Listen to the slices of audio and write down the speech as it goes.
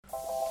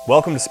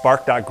Welcome to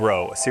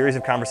Spark.Grow, a series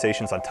of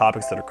conversations on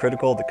topics that are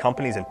critical to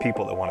companies and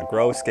people that want to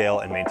grow, scale,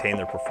 and maintain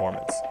their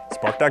performance.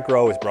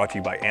 Spark.Grow is brought to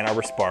you by Ann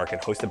Arbor Spark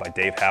and hosted by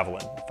Dave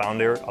Haviland,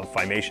 founder of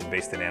Phimation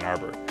based in Ann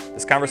Arbor.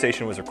 This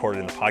conversation was recorded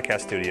in the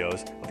podcast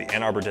studios of the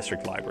Ann Arbor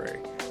District Library.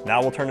 Now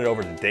we'll turn it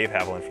over to Dave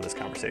Haviland for this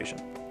conversation.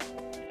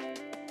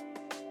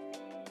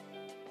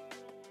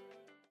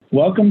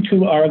 Welcome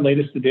to our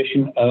latest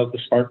edition of the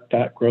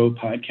Spark.Grow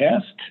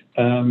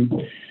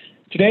podcast.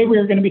 Today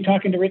we're going to be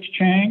talking to Rich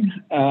Chang,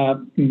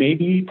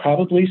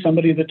 probably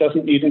somebody that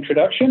doesn't need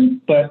introduction,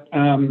 but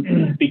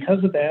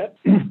because of that,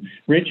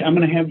 Rich, I'm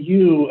going to have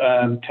you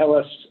tell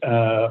us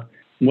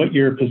what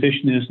your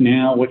position is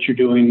now, what you're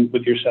doing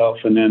with yourself,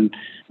 and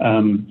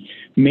then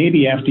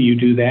maybe after you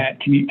do that,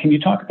 can you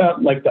talk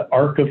about like the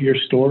arc of your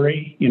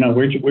story? You know,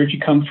 where'd you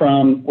come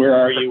from? Where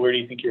are you? Where do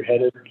you think you're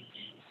headed?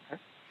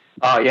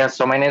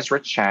 So my name is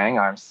Rich Chang.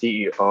 I'm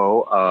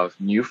CEO of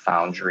New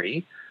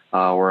Foundry.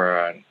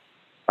 We're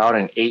about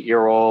an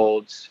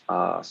 8-year-old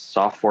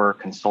software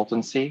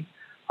consultancy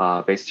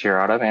based here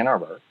out of Ann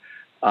Arbor.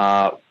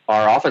 Our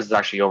office is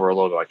actually over a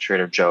little bit like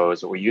Trader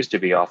Joe's. We used to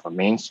be off of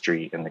Main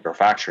Street in the Grow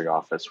Factory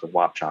office with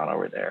Wapjon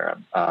over there.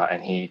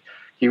 And he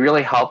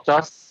really helped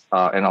us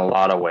in a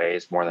lot of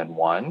ways, more than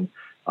one.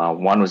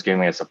 One was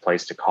giving us a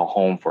place to call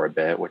home for a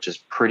bit, which is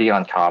pretty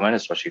uncommon,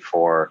 especially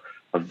for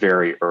a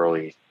very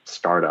early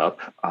startup.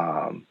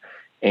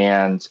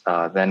 And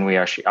then we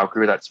actually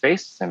outgrew that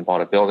space and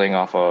bought a building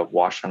off of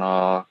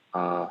Washtenaw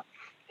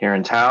here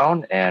in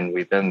town. And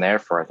we've been there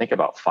for, I think,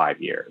 about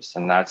 5 years.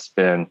 And that's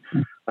been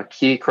a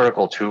key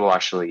critical tool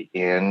actually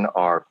in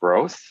our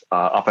growth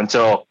up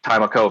until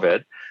time of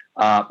COVID.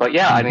 But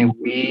yeah, I mean,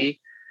 we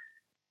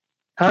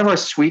kind of our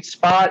sweet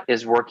spot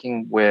is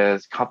working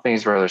with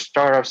companies, whether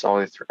startups, all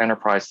the way through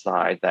enterprise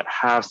side, that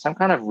have some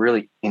kind of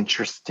really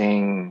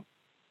interesting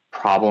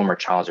problem or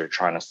challenge they're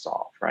trying to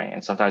solve, right?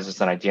 And sometimes it's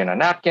an idea on a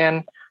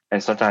napkin,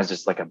 and sometimes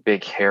it's like a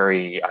big,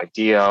 hairy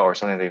idea or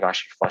something they've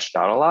actually fleshed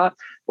out a lot.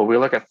 But we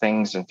look at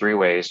things in 3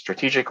 ways: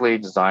 strategically,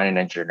 design, and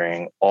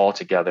engineering, all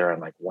together in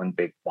like one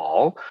big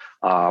ball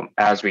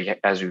as we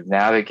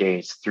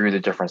navigate through the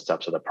different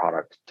steps of the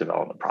product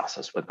development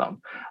process with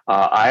them.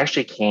 I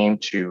actually came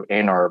to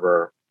Ann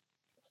Arbor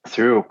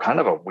through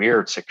kind of a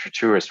weird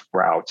circuitous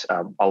route,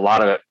 a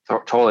lot of it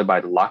totally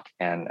by luck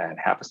and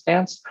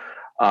happenstance.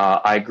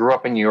 I grew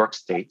up in New York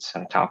State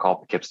in a town called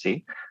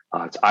Poughkeepsie.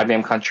 It's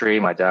IBM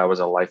country. My dad was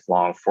a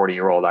lifelong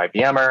 40-year-old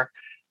IBMer.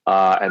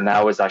 And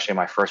that was actually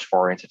my first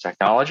foray into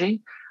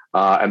technology.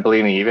 And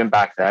believe me, even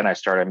back then, I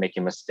started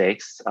making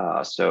mistakes.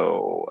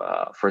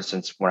 For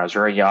instance, when I was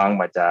very young,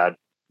 my dad,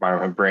 I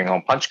remember him bringing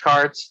home punch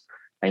cards.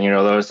 And,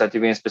 those had to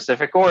be in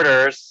specific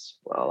orders.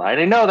 Well, I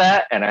didn't know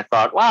that. And I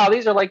thought, wow,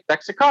 these are like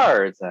decks of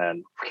cards.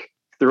 And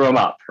threw them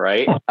up,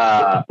 right?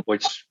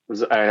 Which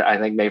was, I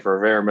think, made for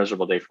a very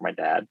miserable day for my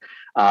dad.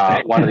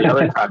 One of the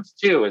other times,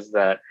 too, is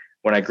that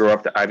when I grew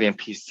up, the IBM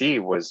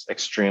PC was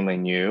extremely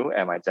new,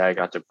 and my dad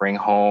got to bring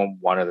home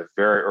one of the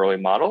very early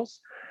models.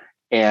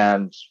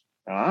 And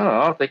I don't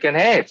know, thinking,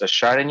 hey, it's a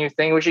shiny new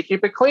thing, we should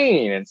keep it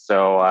clean. And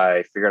so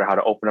I figured out how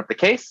to open up the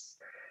case,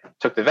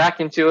 took the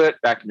vacuum to it,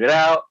 vacuumed it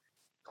out,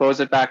 closed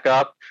it back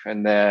up.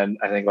 And then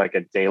I think like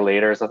a day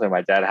later or something,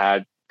 my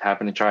dad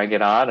happened to try and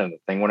get on, and the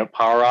thing wouldn't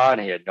power on.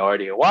 He had no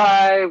idea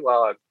why.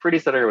 Well, I'm pretty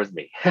certain it was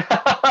me.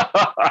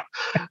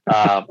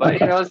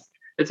 But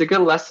it's a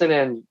good lesson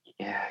in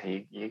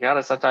you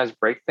gotta sometimes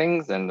break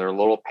things, and they're a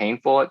little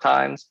painful at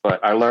times.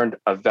 But I learned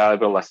a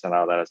valuable lesson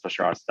out of that,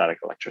 especially around static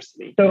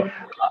electricity. So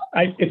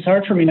it's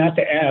hard for me not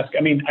to ask.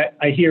 I mean,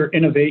 I hear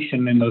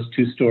innovation in those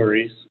 2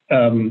 stories,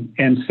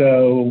 and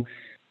so.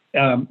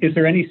 Is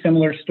there any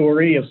similar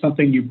story of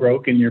something you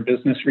broke in your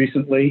business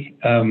recently,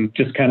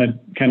 just kind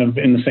of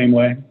in the same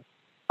way?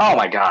 Oh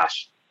my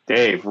gosh,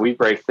 Dave, we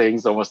break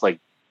things almost like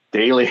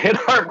daily in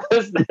our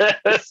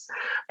business.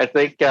 I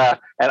think, and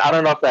I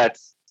don't know if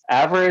that's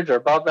average or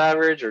above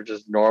average or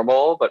just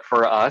normal, but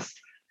for us,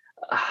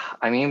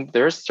 I mean,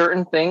 there's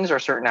certain things or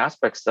certain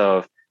aspects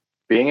of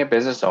being a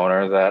business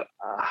owner that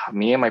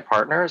me and my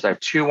partners, I have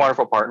 2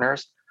 wonderful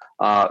partners,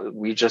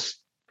 we just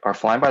are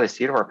flying by the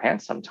seat of our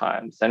pants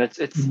sometimes. And it's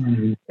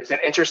an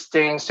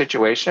interesting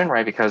situation,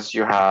 right? Because we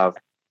have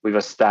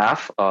a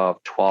staff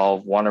of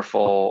 12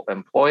 wonderful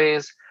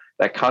employees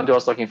that come to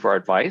us looking for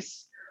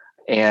advice.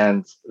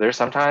 And there's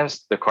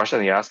sometimes the question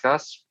they ask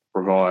us,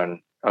 we're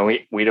going,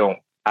 we don't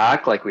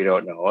act like we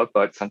don't know it,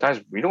 but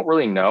sometimes we don't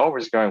really know. We're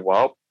just going,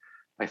 well,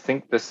 I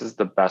think this is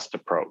the best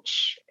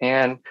approach.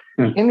 And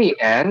in the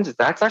end,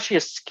 that's actually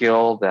a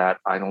skill that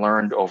I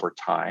learned over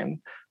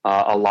time.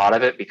 A lot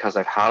of it because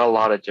I've had a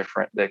lot of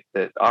different,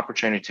 the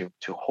opportunity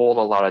to hold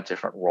a lot of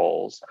different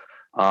roles,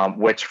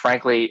 which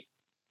frankly,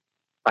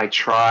 I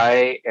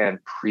try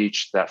and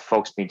preach that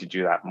folks need to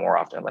do that more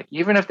often. Like,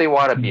 even if they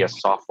want to be a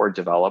software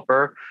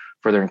developer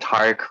for their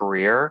entire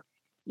career,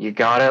 you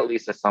got to, at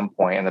least at some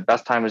point, and the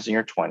best time is in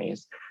your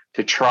 20s,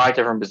 to try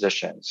different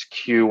positions,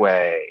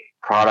 QA,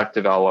 product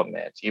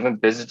development, even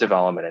business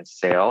development and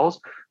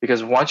sales,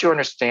 because once you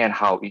understand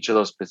how each of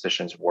those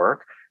positions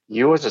work,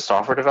 you as a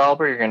software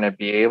developer, you're going to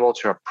be able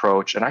to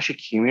approach and actually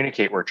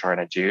communicate what we're trying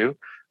to do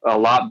a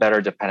lot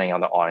better depending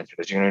on the audience,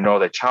 because you're going to know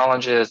the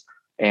challenges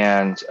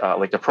and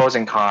like the pros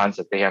and cons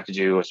that they have to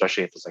do,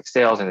 especially if it's like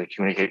sales and they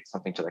communicate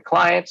something to the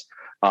client,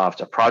 if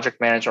it's a project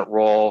management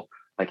role,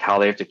 like how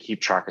they have to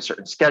keep track of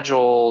certain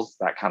schedules,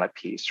 that kind of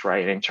piece,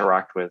 right? And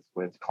interact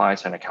with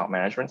clients and account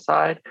management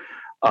side.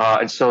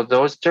 And so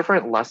those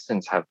different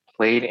lessons have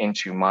played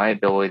into my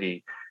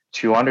ability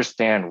to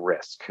understand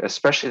risk,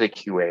 especially the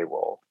QA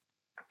role.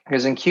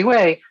 Because in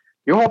QA,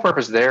 your whole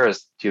purpose there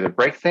is to either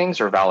break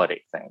things or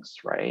validate things,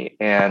 right?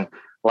 And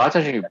a lot of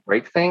times when you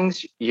break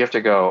things, you have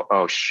to go,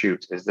 oh,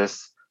 shoot, is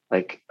this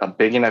like a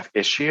big enough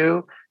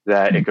issue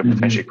that it could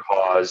potentially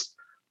cause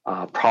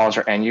problems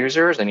for end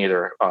users and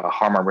either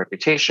harm our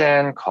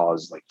reputation,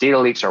 cause like data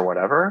leaks or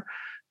whatever.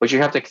 But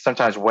you have to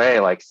sometimes weigh,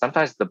 like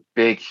sometimes the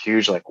big,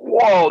 huge, like,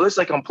 whoa, this is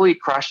like complete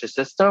crash the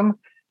system.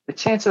 The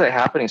chance of that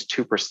happening is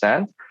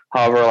 2%.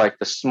 However, like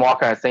the small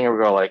kind of thing,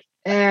 we go like,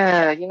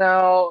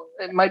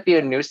 it might be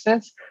a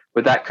nuisance,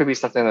 but that could be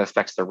something that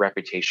affects the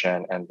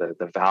reputation and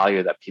the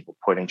value that people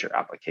put into your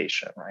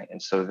application, right?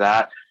 And so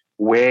that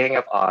weighing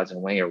of odds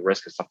and weighing of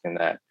risk is something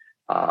that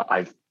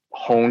I've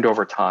honed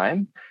over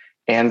time.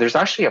 And there's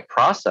actually a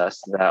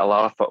process that a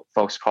lot of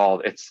folks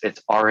call it's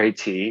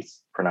RAT,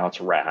 it's pronounced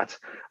RAT,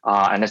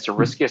 and it's the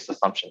riskiest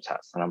assumption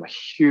test. And I'm a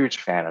huge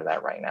fan of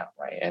that right now,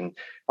 right? And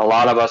a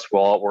lot of us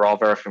we're all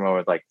very familiar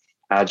with like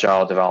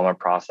agile development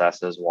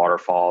processes,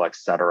 waterfall, et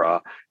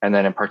cetera. And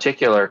then in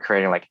particular,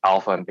 creating like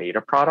alpha and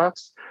beta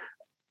products.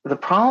 The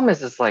problem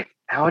is like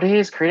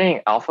nowadays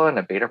creating alpha and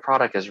a beta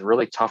product is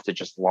really tough to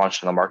just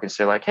launch in the market and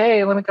say like,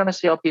 hey, let me kind of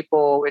see how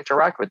people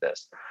interact with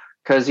this.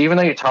 Because even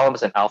though you tell them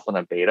it's an alpha and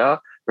a beta,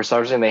 for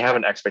some reason they have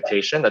an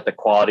expectation that the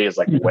quality is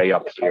like way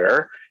up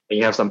here. And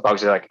you have some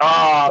bugs, you're like,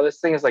 oh, this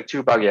thing is like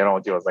too buggy. I don't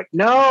want to do it. It's like,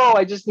 no,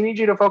 I just need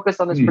you to focus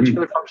on this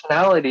particular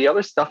functionality.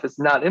 Other stuff is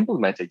not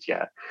implemented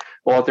yet.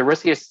 Well, the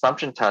risky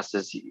assumption test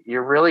is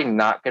you're really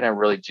not going to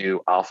really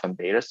do alpha and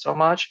beta so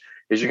much,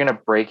 is you're going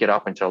to break it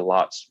up into a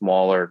lot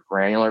smaller,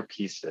 granular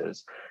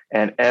pieces.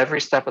 And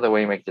every step of the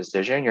way you make a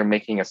decision, you're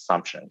making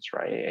assumptions,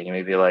 right? And you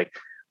may be like,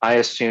 I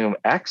assume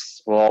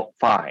X. Well,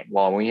 fine.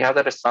 Well, when you have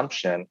that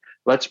assumption,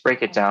 let's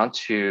break it down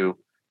to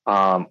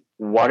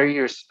what are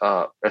you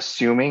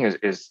assuming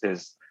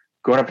is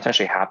going to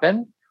potentially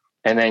happen,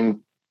 and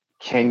then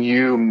can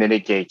you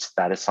mitigate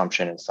that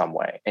assumption in some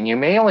way? And you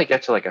may only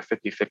get to like a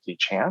 50-50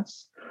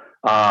 chance,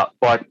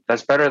 but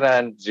that's better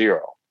than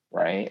zero,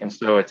 right? And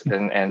so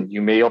and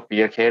you may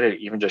be okay to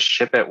even just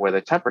ship it with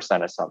a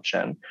 10%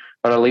 assumption,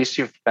 but at least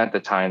you've spent the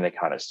time to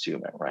kind of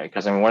assume it, right?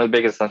 Because I mean, one of the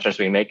biggest assumptions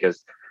we make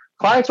is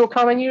clients will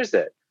come and use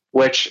it,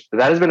 which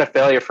that has been a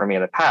failure for me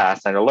in the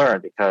past. And I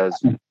learned because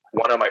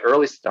one of my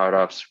early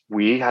startups,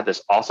 we had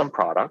this awesome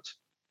product,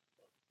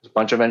 a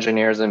bunch of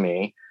engineers and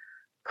me,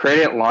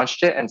 created it,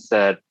 launched it, and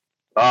said,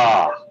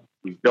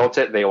 we built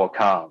it, they will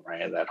come,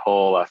 right? That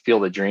whole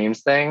Field of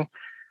Dreams thing.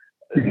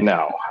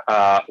 No,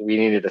 we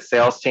needed a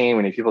sales team.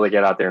 We need people to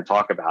get out there and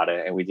talk about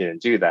it. And we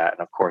didn't do that.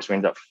 And of course,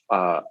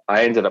 I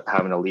ended up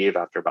having to leave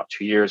after about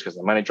 2 years because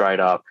the money dried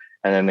up.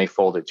 And then they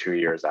folded 2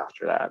 years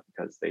after that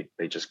because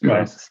they just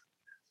couldn't.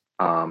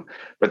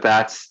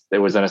 But it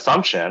was an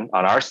assumption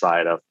on our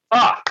side of,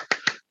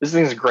 this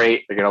thing's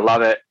great. They're going to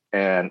love it.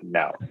 And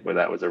no, well,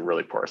 that was a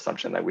really poor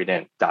assumption that we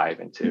didn't dive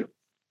into.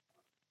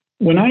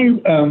 When I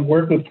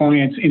work with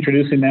clients,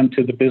 introducing them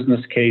to the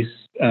business case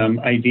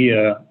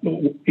idea,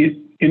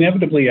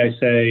 inevitably I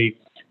say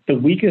the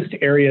weakest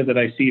area that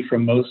I see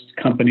from most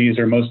companies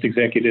or most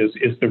executives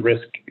is the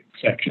risk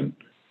section,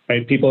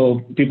 right?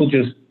 People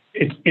just,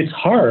 it's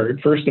hard,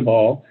 first of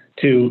all,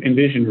 to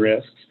envision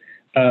risks.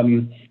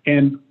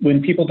 And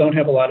when people don't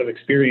have a lot of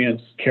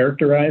experience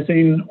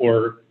characterizing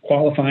or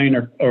qualifying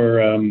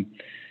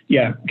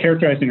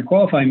characterizing or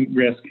qualifying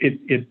risk,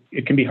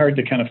 it can be hard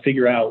to kind of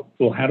figure out,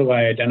 well, how do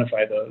I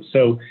identify those?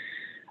 So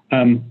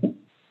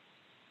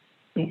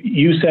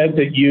you said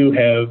that you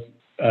have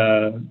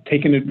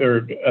taken it, or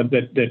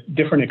that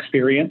different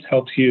experience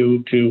helps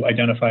you to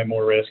identify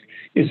more risk.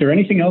 Is there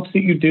anything else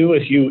that you do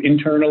as you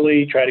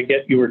internally try to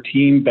get your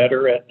team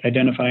better at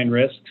identifying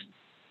risks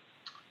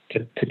to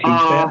teach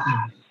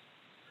that?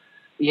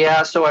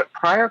 Yeah, so at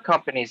prior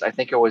companies, I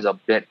think it was a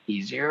bit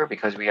easier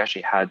because we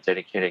actually had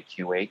dedicated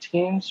QA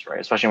teams, right?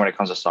 Especially when it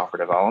comes to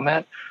software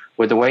development.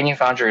 With the way New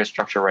Foundry is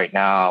structured right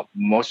now,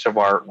 most of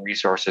our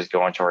resources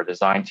go into our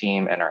design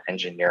team and our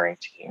engineering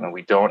team, and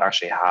we don't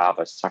actually have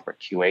a separate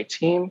QA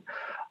team.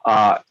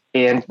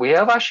 And we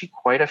have actually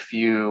quite a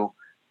few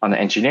on the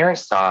engineering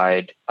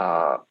side,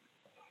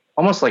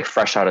 almost like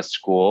fresh out of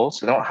school,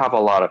 so they don't have a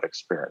lot of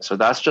experience. So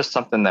that's just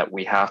something that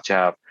we have to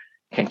have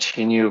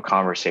continued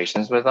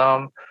conversations with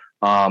them.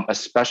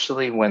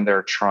 Especially when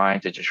they're trying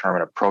to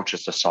determine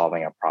approaches to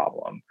solving a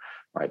problem,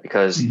 right?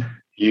 Because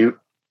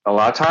a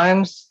lot of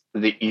times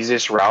the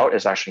easiest route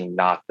is actually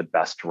not the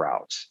best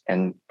route.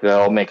 And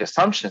they'll make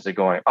assumptions of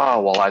going, oh,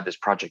 well, I have this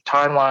project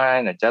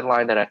timeline, a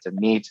deadline that I have to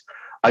meet.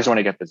 I just want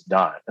to get this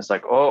done. It's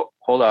like, oh,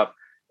 hold up.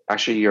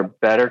 Actually, your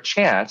better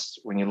chance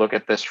when you look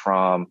at this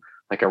from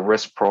like a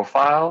risk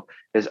profile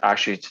is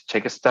actually to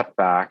take a step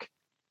back,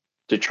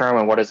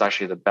 determine what is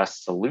actually the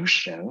best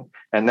solution.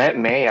 And that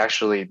may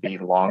actually be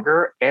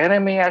longer, and it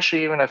may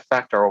actually even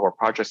affect our overall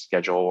project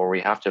schedule, where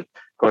we have to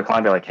go to client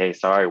and be like, hey,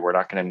 sorry, we're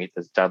not going to meet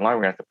this deadline.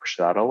 We're going to have to push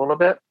that a little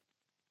bit.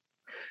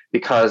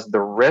 Because the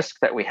risk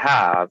that we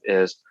have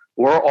is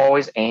we're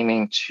always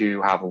aiming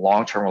to have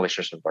long-term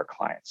relationships with our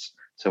clients.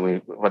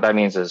 So what that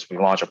means is we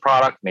launch a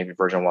product, maybe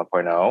version 1.0,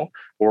 but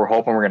we're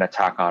hoping we're going to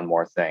tack on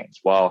more things.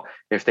 Well,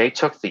 if they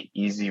took the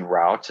easy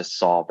route to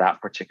solve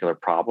that particular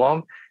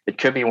problem, it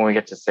could be when we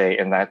get to say,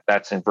 and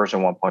that's in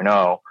version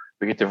 1.0,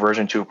 we get to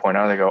version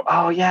 2.0, they go,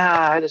 oh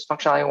yeah, I had this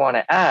functionality I want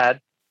to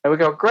add. And we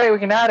go, great, we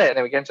can add it. And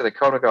then we get into the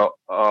code and go,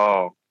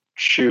 oh,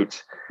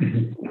 shoot,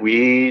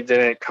 we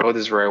didn't code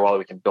this very well.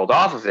 We can build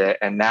off of it.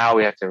 And now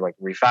we have to like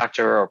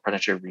refactor or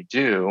potentially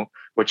redo,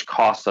 which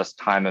costs us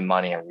time and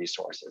money and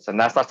resources. And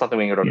that's not something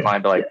we can go to a client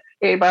and be like,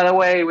 hey, by the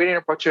way, we didn't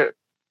approach it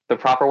the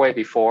proper way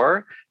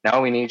before.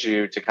 Now we need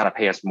you to kind of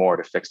pay us more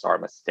to fix our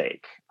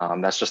mistake.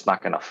 That's just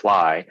not going to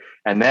fly.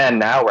 And then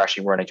now we're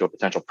actually running into a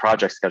potential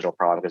project schedule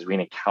problem because we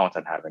didn't count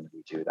on having to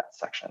redo that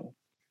section.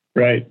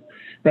 Right.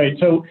 Right.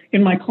 So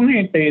in my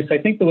client base, I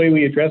think the way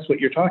we address what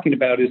you're talking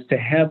about is to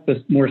have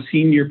the more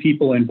senior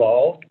people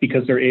involved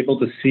because they're able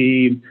to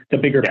see the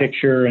bigger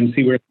picture and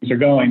see where things are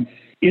going.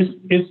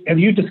 Have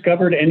you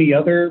discovered any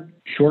other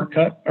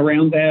shortcut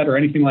around that or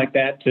anything like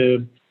that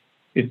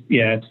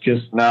it's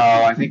just. No,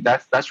 I think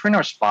that's pretty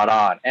much spot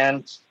on.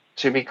 And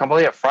to be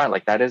completely upfront,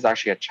 like that is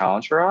actually a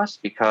challenge for us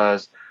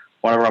because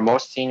one of our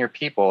most senior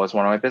people is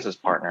one of my business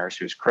partners,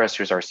 who's Chris,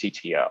 who's our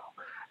CTO.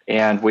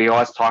 And we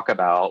always talk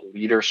about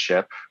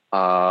leadership.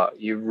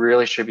 You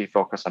really should be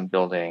focused on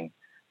building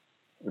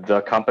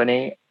the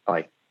company,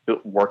 like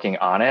working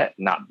on it,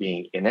 not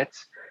being in it.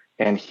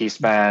 And he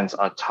spends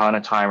a ton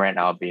of time right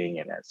now being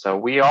in it. So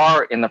we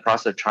are in the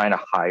process of trying to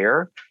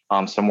hire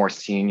some more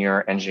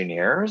senior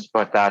engineers,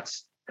 but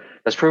that's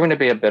proven to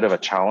be a bit of a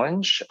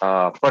challenge.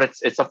 But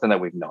it's something that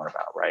we've known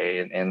about,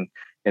 right? And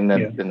in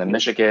the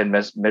Michigan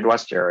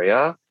Midwest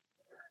area,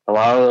 a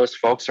lot of those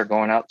folks are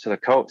going out to the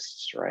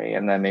coasts, right?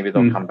 And then maybe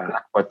they'll come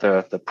back. But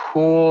the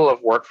pool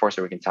of workforce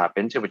that we can tap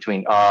into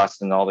between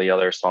us and all the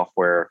other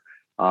software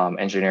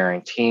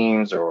engineering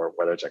teams, or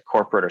whether it's a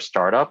corporate or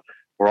startup,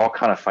 we're all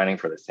kind of fighting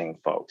for the same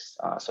folks.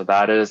 So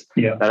that is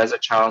a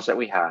challenge that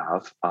we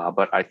have.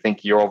 But I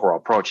think your overall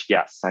approach,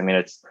 yes. I mean,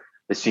 it's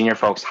the senior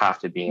folks have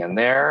to be in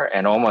there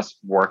and almost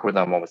work with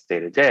them almost day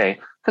to day,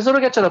 because it'll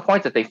get to the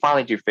point that they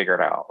finally do figure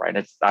it out,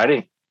 right? I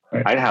didn't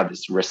have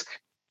this risk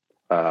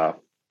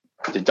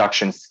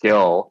deduction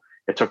skill.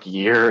 It took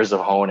years of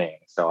honing.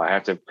 So I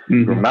have to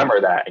remember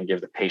that and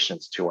give the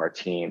patience to our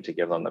team to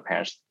give them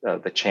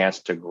the chance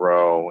to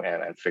grow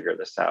and figure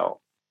this out.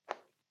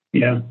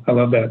 Yeah, I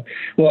love that.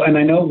 Well, and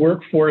I know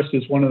workforce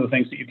is one of the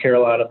things that you care a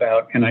lot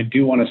about, and I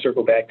do want to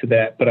circle back to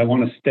that, but I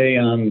want to stay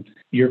on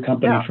your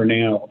company for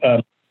now.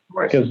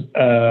 Because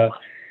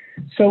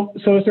so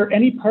is there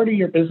any part of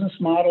your business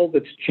model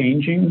that's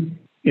changing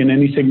in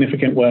any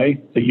significant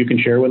way that you can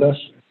share with us?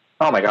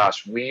 Oh my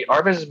gosh,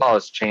 our business model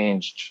has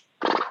changed,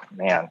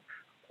 man,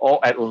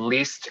 at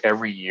least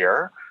every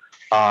year,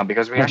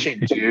 because we actually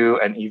do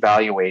an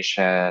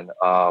evaluation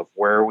of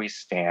where we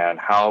stand,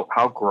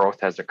 how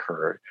growth has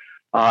occurred,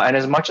 and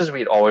as much as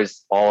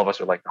all of us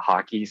would like the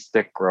hockey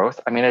stick growth,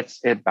 I mean,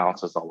 it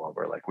bounces all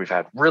over. Like we've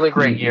had really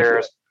great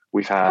years,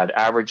 we've had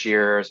average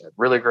years,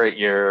 really great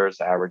years,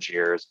 average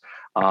years.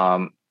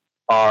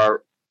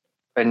 Our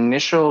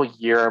initial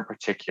year in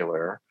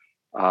particular,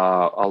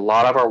 a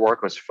lot of our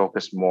work was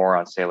focused more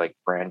on, say, like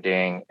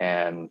branding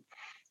and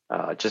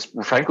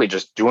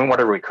just doing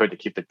whatever we could to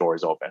keep the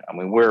doors open. I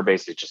mean, we were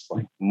basically just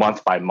like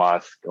month by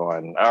month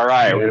going, all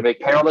right, we're going to make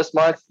payroll this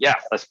month. Yeah,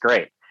 that's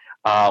great.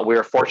 We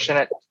were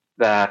fortunate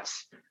that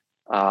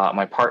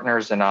my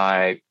partners and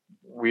I,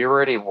 we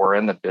already were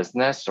in the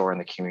business or in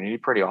the community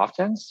pretty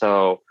often.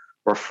 So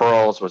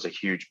referrals was a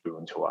huge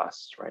boon to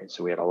us, right?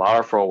 So we had a lot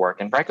of referral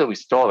work, and frankly, we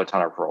still have a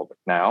ton of referral work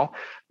now.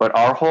 But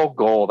our whole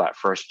goal that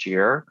first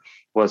year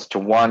was to,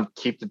 one,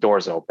 keep the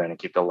doors open and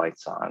keep the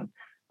lights on,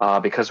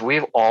 because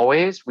we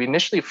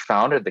initially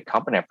founded the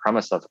company on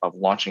premise of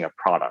launching a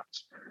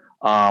product,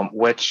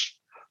 which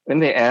in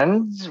the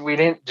end we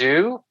didn't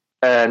do,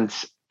 and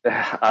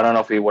I don't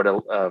know if we would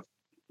have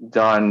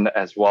done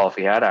as well if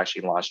we had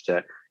actually launched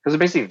it, because it's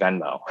basically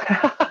Venmo,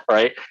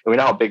 right? And we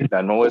know how big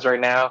Venmo is right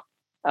now.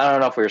 I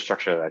don't know if we were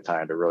structured at that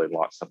time to really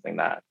launch something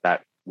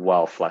that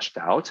well fleshed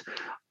out.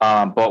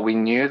 But we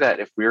knew that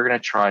if we were going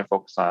to try and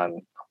focus on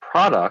a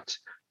product,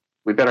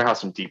 we better have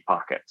some deep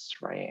pockets,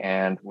 right?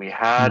 And we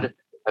had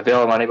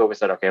available money, but we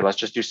said, okay, let's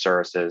just do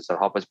services that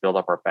help us build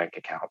up our bank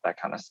account, that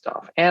kind of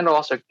stuff. And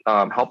also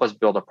help us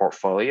build a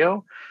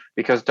portfolio,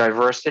 because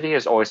diversity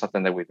is always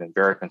something that we've been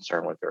very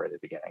concerned with very at the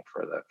beginning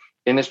for the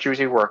industries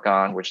we work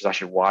on, which is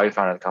actually why we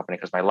founded the company,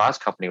 because my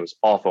last company was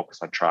all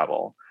focused on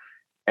travel.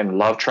 And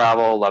love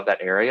travel, love that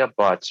area,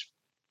 but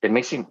it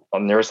makes me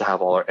nervous to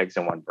have all our eggs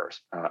in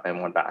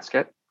one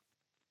basket.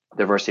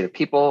 Diversity of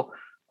people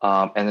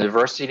and the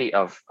diversity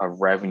of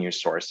revenue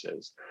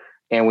sources.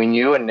 And we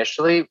knew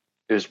initially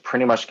it was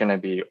pretty much going to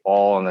be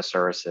all in the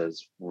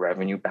services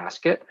revenue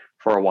basket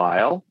for a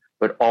while,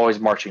 but always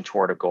marching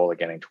toward a goal of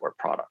getting toward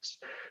products.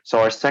 So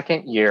our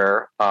second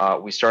year,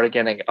 we started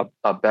getting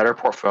a better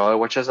portfolio,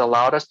 which has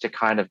allowed us to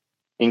kind of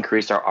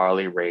increase our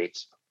hourly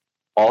rates,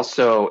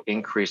 also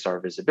increase our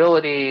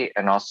visibility,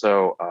 and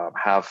also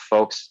have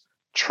folks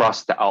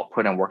trust the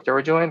output and work that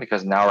we're doing,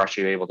 because now we're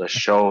actually able to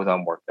show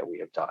them work that we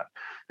have done.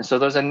 And so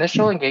those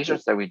initial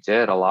engagements that we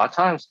did, a lot of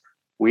times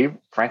we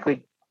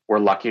frankly were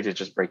lucky to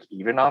just break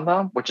even on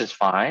them, which is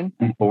fine.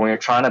 But when you're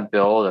trying to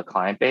build a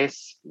client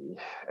base,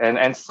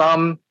 and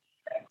some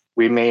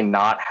we may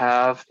not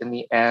have in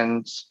the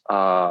end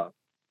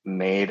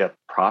made a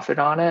profit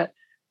on it,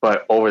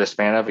 but over the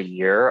span of a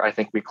year, I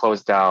think we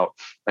closed out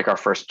like our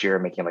first year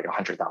making like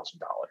 $100,000,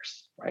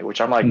 right? Which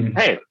I'm like,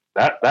 hey,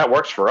 that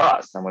works for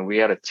us. I mean, we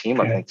had a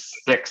team of I think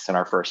 6 in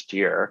our first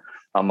year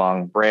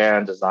among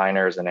brand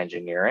designers and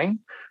engineering.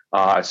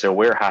 So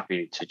we're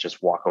happy to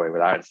just walk away with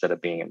that instead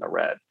of being in the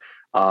red.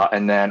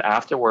 And then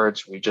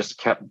afterwards, we just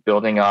kept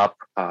building up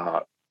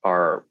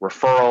our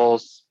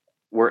referrals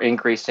were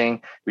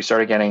increasing. We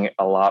started getting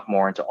a lot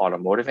more into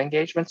automotive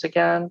engagements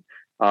again,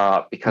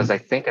 because I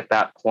think at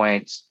that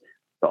point,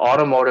 the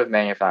automotive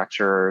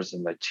manufacturers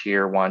and the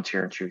tier 1,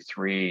 tier 2,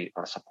 3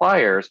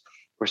 suppliers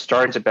were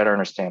starting to better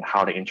understand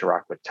how to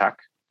interact with tech.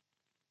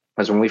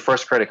 Because when we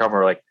first created a company,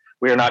 we're like,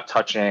 we are not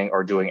touching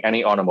or doing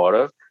any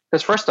automotive.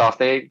 Because first off,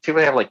 they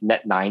typically have like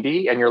net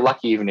 90, and you're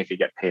lucky even if you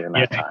get paid in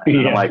that time.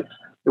 And I'm like,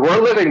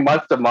 we're living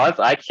month to month.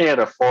 I can't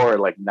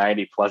afford like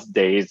 90 plus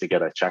days to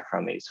get a check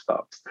from these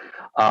folks.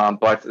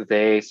 But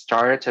they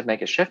started to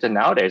make a shift. And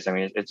nowadays, I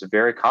mean, it's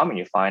very common.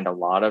 You find a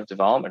lot of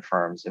development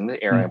firms in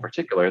the area in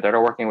particular that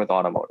are working with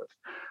automotive.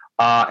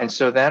 And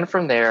so then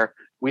from there,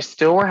 we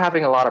still were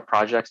having a lot of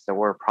projects that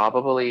were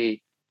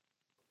probably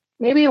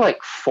maybe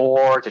like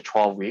 4 to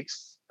 12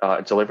 weeks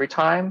delivery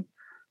time,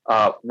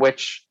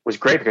 which was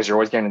great because you're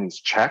always getting these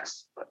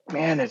checks. But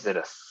man, is it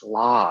a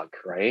slog,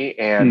 right?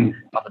 And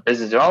on the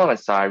business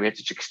development side, we had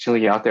to continually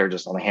get out there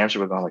just on the hamster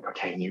wheel going like,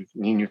 okay, need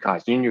new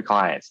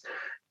clients.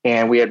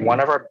 And we had one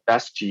of our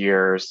best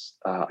years.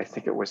 I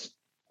think it was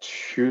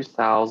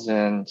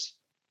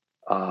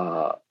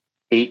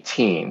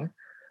 2018,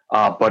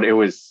 but it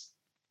was,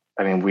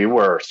 I mean, we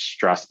were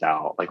stressed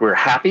out. Like we were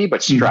happy,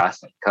 but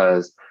stressed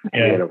because we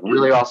had a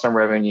really awesome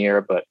revenue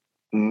year. But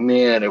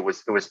man, it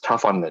was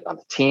tough on the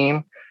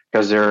team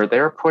because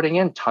they're putting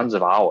in tons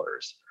of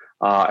hours.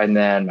 And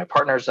then my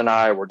partners and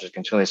I were just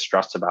continually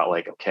stressed about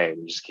like, okay,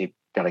 we just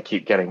gotta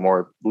keep getting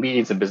more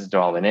leads and business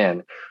development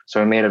in. So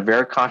we made a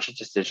very conscious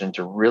decision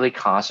to really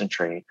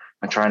concentrate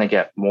on trying to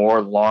get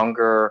more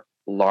longer,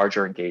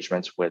 larger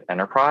engagements with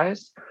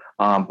enterprise.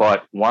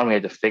 But one, we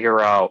had to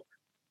figure out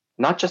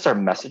not just our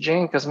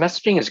messaging, because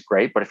messaging is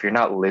great, but if you're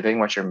not living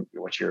what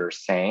you're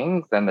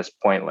saying, then that's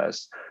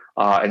pointless.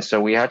 And so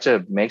we had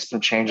to make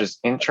some changes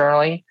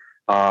internally,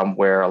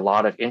 where a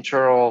lot of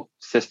internal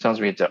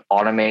systems we had to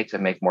automate to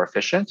make more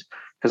efficient.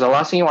 Because the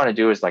last thing you want to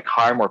do is like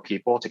hire more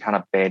people to kind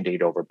of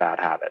band-aid over bad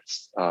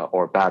habits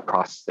or bad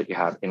processes that you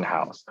have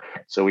in-house.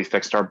 So we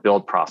fixed our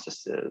build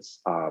processes,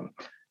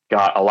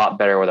 got a lot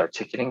better with our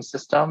ticketing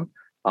system,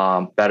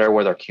 better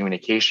with our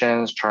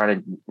communications,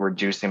 trying to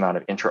reduce the amount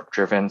of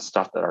interrupt-driven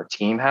stuff that our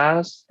team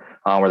has,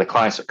 where the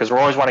clients, because we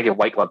always want to get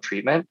white glove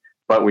treatment,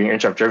 but when you're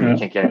interrupt-driven, you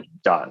can't get it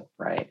done,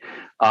 right?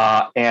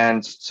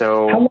 And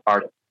so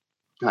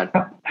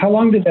how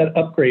long did that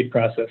upgrade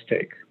process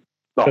take?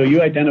 So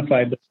you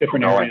identified the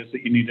different areas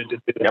that you needed to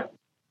do. Yep.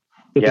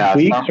 Was it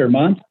weeks or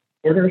months,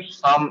 quarters?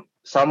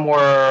 Some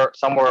were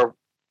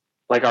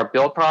like our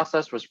build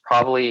process was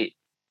probably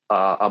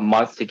a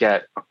month to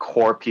get a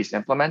core piece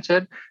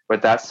implemented,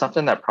 but that's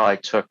something that probably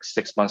took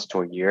 6 months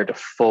to a year to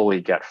fully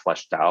get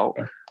fleshed out.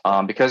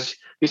 Because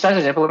you start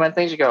to implement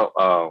things, you go,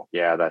 oh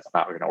yeah, that's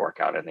not going to work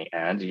out in the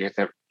end. You have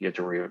to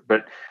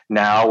but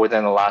now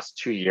within the last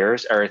 2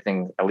 years,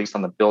 everything, at least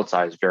on the build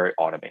side, is very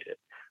automated,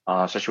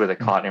 especially with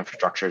the cloud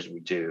infrastructures we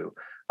do,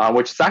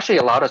 which has actually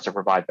allowed us to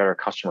provide better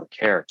customer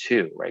care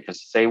too, right?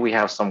 Because say we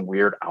have some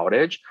weird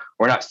outage,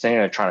 we're not sitting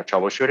there trying to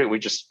troubleshoot it. We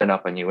just spin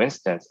up a new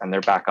instance and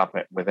they're back up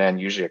within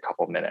usually a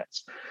couple of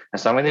minutes.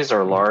 And some of these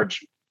are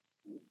large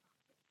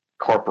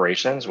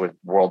corporations with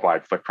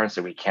worldwide footprints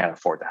that we can't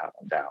afford to have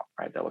them down,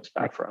 right? That looks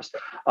bad for us.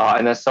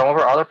 And then some of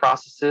our other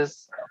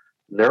processes,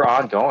 they're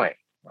ongoing,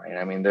 right?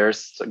 I mean,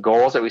 there's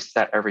goals that we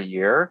set every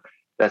year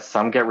that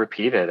some get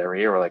repeated every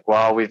year. We're like,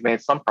 well, we've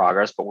made some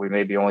progress, but we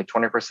may be only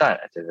 20%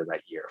 at the end of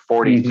that year,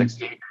 40,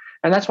 60.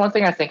 And that's one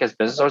thing I think as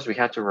business owners, we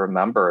have to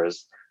remember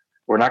is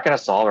we're not going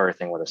to solve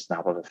everything with a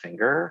snap of a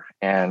finger.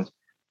 And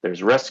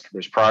there's risk,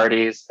 there's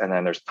priorities, and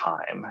then there's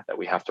time that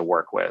we have to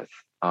work with.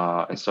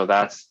 And so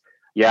that's,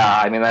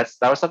 I mean, that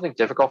was something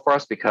difficult for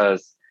us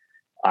because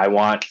I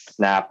want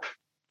snap,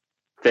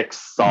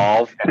 fix,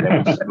 solve, and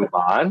then just move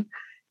on.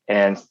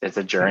 And it's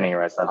a journey,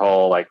 right? It's that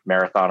whole like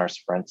marathon or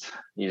sprint.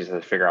 You just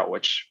have to figure out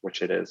which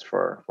it is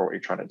for what you're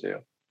trying to do.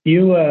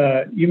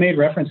 You made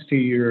reference to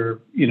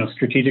your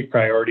strategic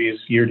priorities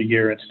year to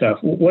year and stuff.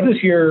 What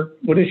does your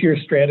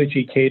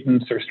strategy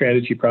cadence or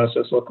strategy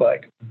process look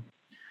like?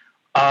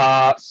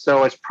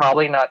 So it's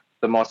probably not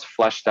the most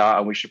fleshed out,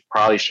 and we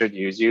should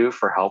use you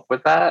for help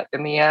with that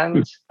in the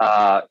end.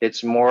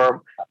 It's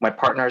more my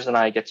partners and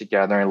I get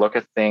together and look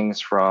at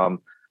things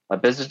from a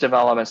business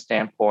development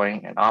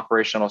standpoint, an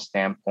operational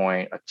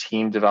standpoint, a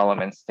team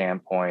development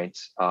standpoint,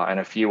 and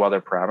a few other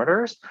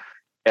parameters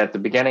at the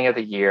beginning of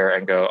the year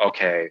and go,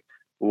 okay,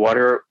 what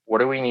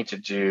do we need to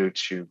do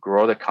to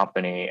grow the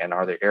company, and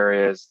are there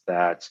areas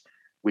that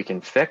we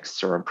can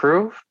fix or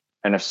improve?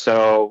 And if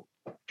so,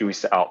 do we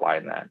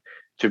outline that?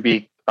 To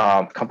be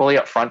completely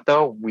upfront,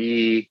 though,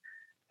 we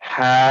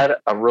had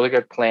a really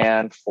good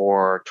plan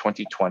for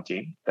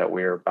 2020 that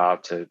we were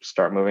about to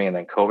start moving, and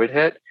then COVID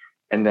hit.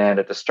 And then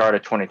at the start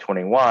of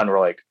 2021, we're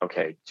like,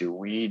 okay, do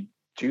we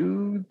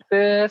do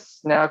this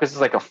now? Because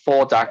it's like a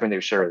full document that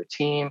we share with the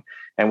team,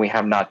 and we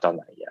have not done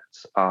that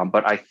yet.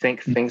 But I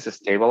think things have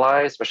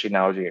stabilized, especially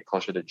now as we get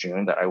closer to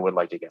June, that I would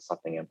like to get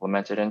something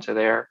implemented into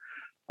there,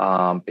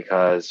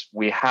 because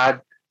we had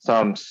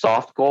some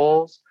soft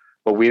goals,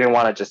 but we didn't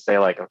want to just say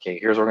like, okay,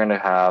 here's what we're going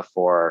to have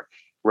for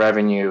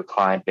revenue,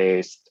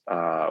 client-based,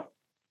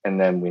 and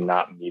then we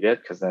not meet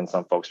it, because then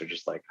some folks are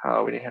just like,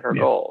 oh, we didn't hit our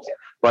goals.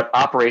 But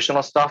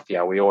operational stuff,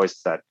 yeah, we always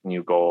set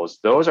new goals.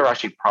 Those are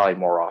actually probably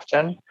more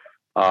often,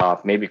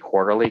 maybe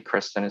quarterly.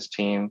 Chris and his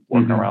team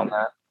working around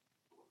that.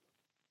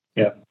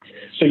 Yeah.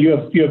 So you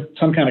have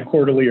some kind of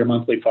quarterly or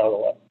monthly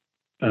follow-up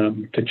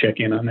to check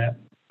in on that,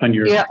 on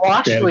your well,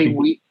 strategy?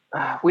 Actually,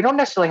 we don't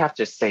necessarily have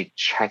to say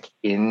check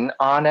in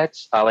on it.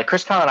 Like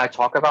Chris Khan and I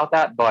talk about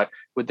that, but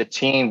with the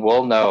team,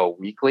 we'll know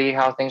weekly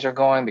how things are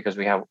going, because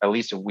we have at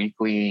least a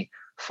weekly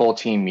full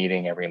team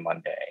meeting every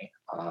Monday.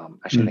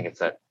 Actually, I think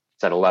it's at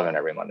 11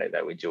 every Monday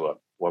that we do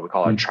what we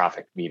call a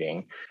traffic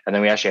meeting, and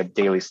then we actually have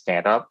daily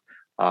stand up.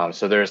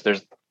 So there's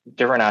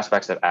different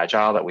aspects of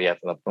Agile that we have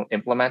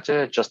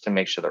implemented just to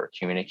make sure that we're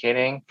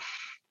communicating.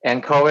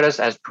 And COVID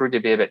has proved to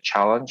be a bit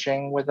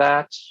challenging with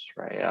that,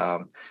 right?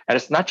 And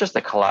it's not just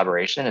the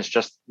collaboration; it's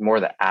just more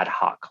the ad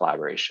hoc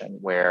collaboration,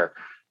 where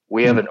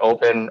we have an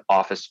open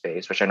office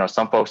space, which I know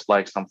some folks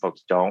like, some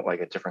folks don't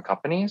like at different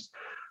companies.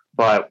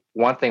 But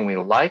one thing we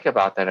like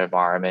about that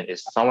environment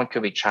is someone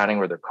could be chatting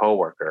with their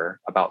coworker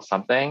about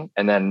something,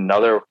 and then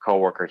another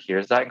coworker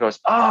hears that and goes,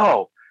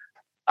 "Oh,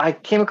 I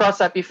came across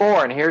that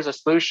before, and here's a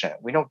solution."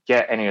 We don't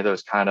get any of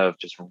those kind of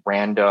just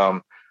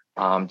random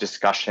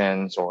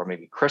discussions, or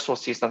maybe Chris will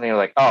see something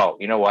like, "Oh,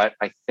 you know what?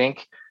 I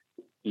think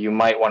you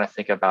might want to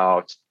think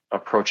about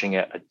approaching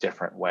it a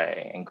different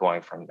way and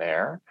going from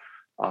there."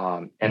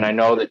 And I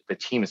know that the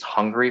team is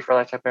hungry for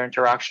that type of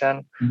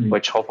interaction,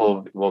 which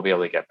hopefully we'll be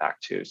able to get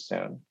back to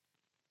soon.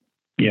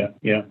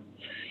 Yeah.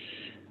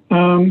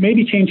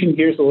 Maybe changing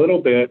gears a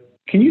little bit,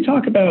 can you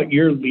talk about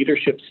your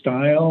leadership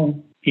style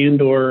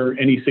and or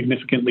any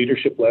significant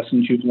leadership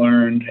lessons you've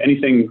learned,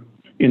 anything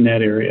in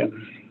that area?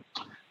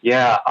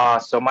 Yeah,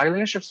 so my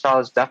leadership style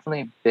has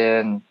definitely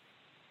been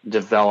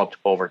developed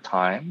over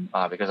time,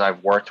 because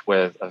I've worked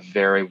with a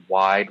very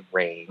wide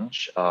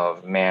range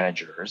of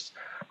managers,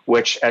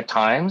 which at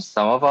times,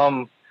 some of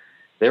them,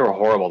 they were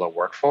horrible to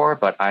work for,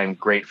 but I'm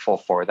grateful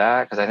for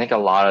that, because I think a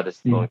lot of this,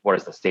 what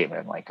is the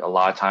statement? Like, a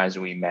lot of times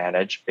we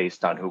manage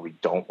based on who we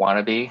don't want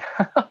to be.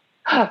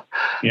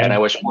 And I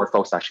wish more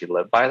folks actually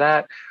live by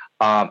that.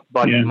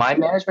 But my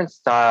management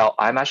style,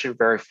 I'm actually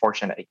very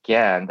fortunate,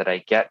 again, that I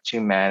get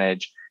to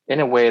manage in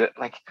a way that,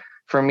 like,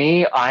 for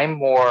me, I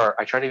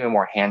try to be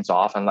more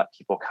hands-off and let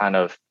people kind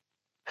of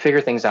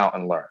figure things out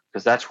and learn,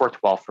 because that's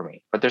worked well for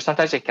me. But there's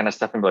sometimes I kind of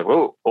step and be like,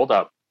 whoa, hold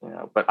up.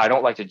 But I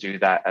don't like to do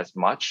that as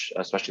much,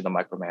 especially the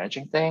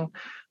micromanaging thing.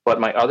 But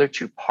my other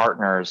two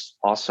partners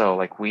also,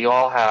 like, we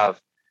all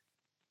have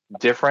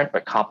different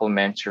but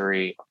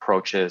complementary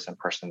approaches and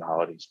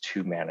personalities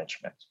to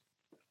management.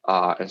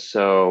 And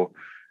so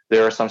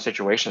there are some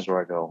situations where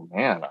I go,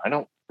 man, I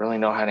don't really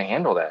know how to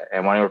handle that.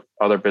 And one of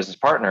our other business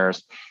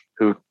partners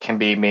who can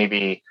be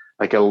maybe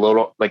like a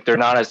little, like, they're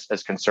not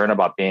as concerned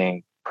about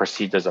being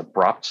perceived as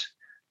abrupt,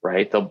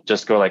 right? They'll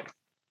just go like,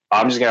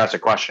 I'm just gonna ask a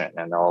question,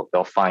 and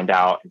they'll find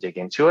out and dig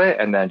into it,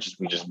 and then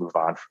we just move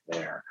on from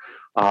there.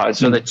 And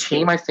so the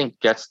team, I think,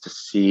 gets to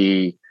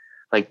see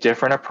like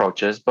different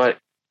approaches, but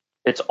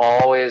it's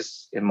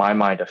always, in my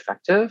mind,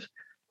 effective.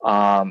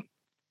 I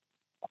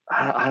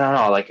don't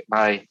know, like,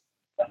 my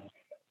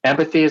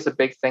empathy is a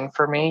big thing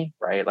for me,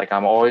 right? Like,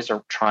 I'm always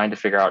trying to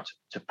figure out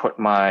to put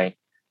my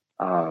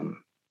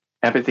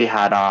empathy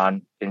hat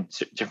on in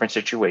different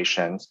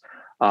situations.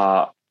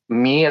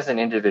 Me as an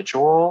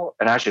individual,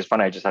 and actually it's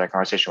funny, I just had a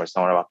conversation with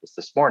someone about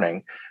this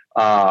morning.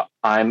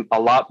 I'm a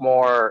lot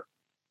more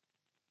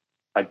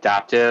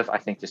adaptive, I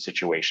think, to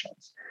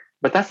situations,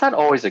 but that's not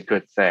always a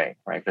good thing,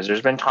 right? Because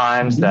there's been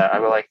times that I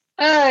was like,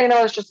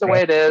 it's just the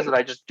way it is, and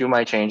I just do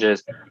my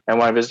changes. And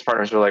my business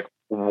partners were like,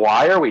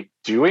 why are we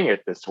doing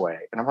it this way?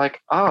 And I'm like,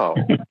 oh,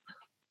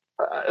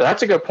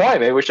 that's a good point.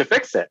 Maybe we should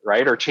fix it,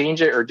 right? Or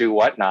change it or do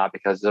whatnot,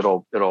 because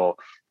it'll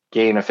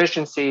gain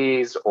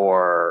efficiencies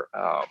or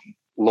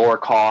lower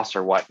costs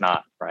or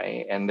whatnot,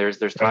 right? And there's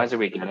times that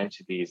we get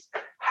into these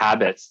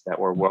habits that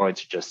we're willing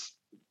to just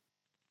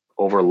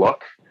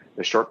overlook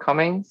the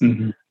shortcomings.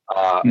 And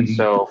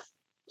so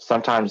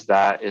sometimes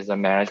that is a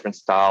management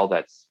style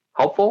that's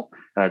helpful,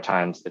 and other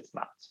times it's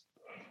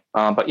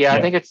not. But yeah,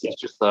 I think it's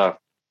just a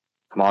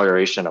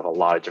amelioration of a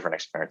lot of different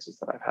experiences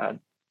that I've had.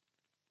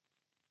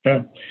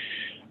 Yeah.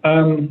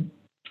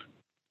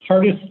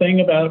 Hardest thing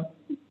about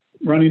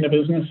running a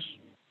business,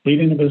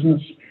 leading a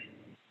business?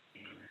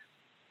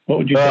 What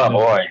would you say? Oh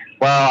boy.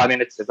 Well, I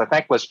mean, it's a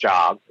thankless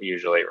job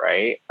usually,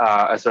 right?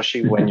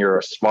 Especially when you're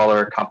a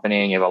smaller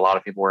company and you have a lot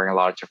of people wearing a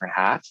lot of different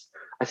hats.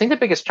 I think the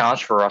biggest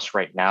challenge for us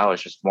right now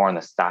is just more on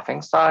the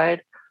staffing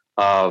side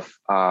of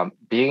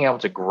being able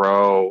to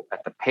grow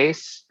at the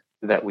pace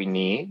that we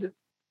need.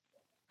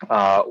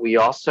 We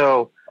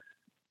also,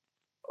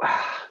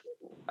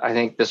 I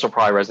think this will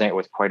probably resonate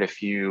with quite a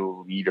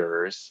few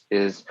leaders,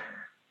 is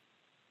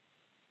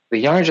the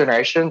younger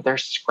generation, they're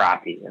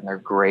scrappy and they're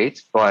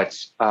great, but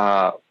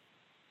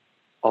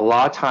a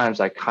lot of times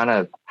I kind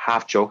of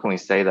half jokingly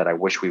say that I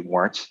wish we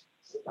weren't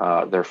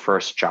their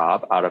first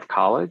job out of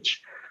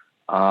college.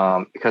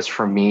 Because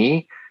for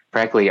me,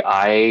 frankly,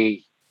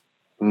 I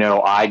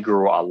know I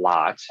grew a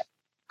lot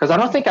because I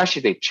don't think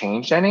actually they've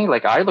changed any.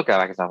 Like I look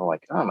at it and I'm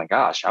like, oh my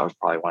gosh, I was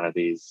probably one of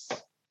these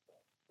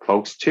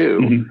folks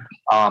too.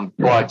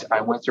 But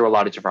I went through a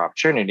lot of different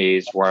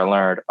opportunities where I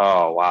learned,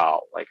 oh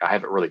wow, like I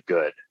have it really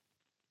good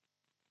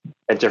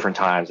at different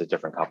times at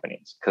different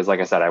companies. Because like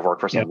I said, I've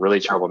worked for some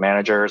really terrible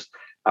managers.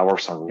 I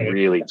worked for some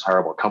really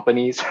terrible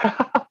companies.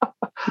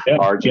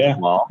 Large and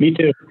small. Me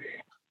too.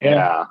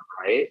 Yeah.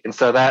 Right. And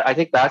so that I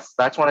think that's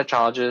one of the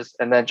challenges.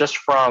 And then just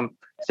from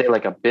say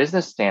like a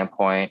business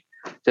standpoint,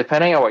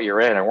 depending on what you're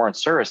in, and we're in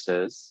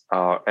services,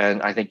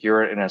 and I think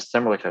you're in a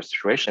similar kind of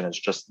situation. It's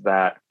just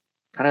that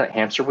kind of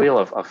hamster wheel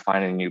of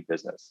finding a new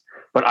business.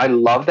 But I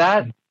love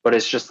that. But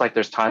it's just like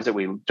there's times that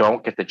we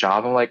don't get the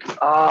job. I'm like,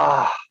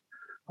 I'm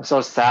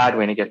so sad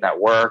when you get that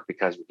work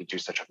because we could do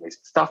such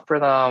amazing stuff for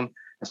them.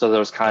 And so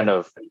those kind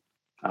of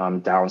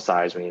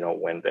downsides when you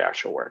don't win the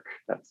actual work.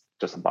 That's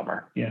just a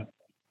bummer. Yeah.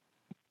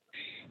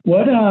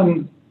 What let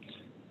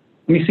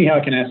me see how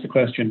I can ask the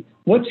question.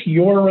 What's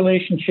your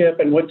relationship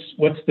and what's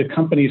the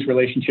company's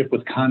relationship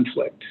with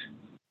conflict?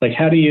 Like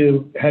how do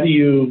you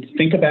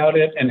think about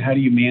it and how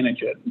do you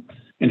manage it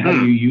and how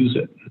do you use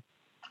it?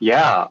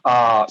 Yeah.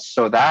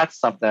 So that's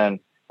something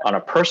on a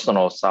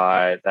personal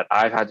side that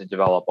I've had to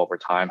develop over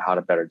time, how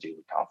to better deal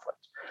with conflict.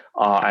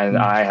 And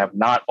I have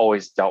not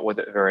always dealt with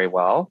it very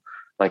well.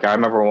 Like I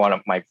remember one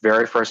of my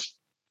very first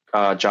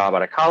job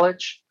out of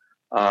college.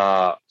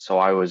 So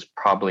I was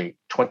probably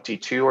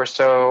 22 or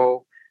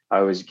so.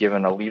 I was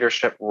given a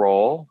leadership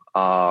role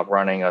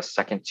running a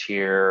second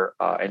tier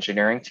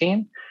engineering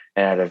team,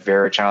 and I had a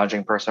very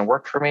challenging person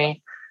work for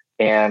me.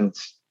 And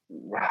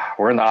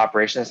we're in the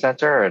operations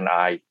center,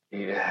 and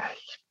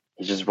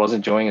he just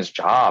wasn't doing his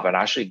job and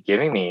actually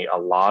giving me a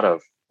lot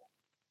of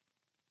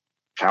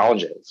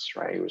challenges,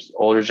 right? He was an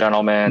older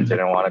gentleman,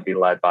 didn't want to be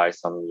led by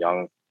some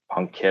young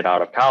punk kid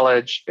out of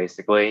college,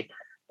 basically.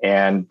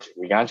 And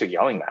we got into a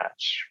yelling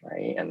match,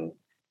 right? And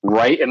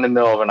right in the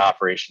middle of an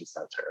operations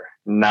center,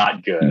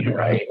 not good,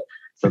 right?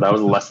 So that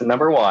was lesson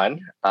number one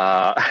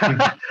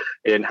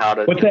in how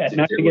to. What's that?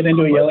 Not to get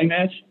into a yelling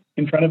match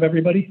in front of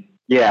everybody?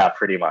 Yeah,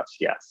 pretty much,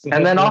 yes.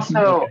 And then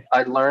also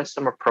I learned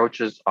some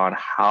approaches on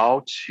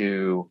how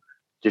to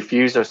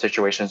diffuse those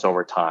situations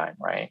over time,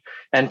 right?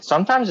 And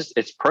sometimes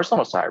it's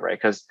personal side, right?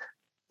 Because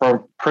from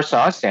a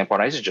personality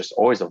standpoint, I used to just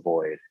always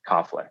avoid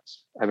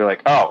conflicts. I'd be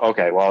like, oh,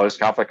 okay, well, there's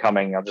conflict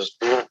coming. I'll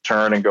just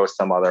turn and go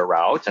some other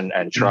route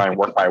and try and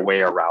work my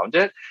way around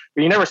it.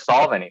 But you never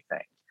solve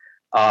anything.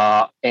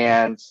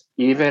 And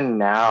even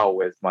now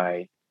with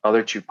my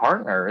other two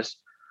partners,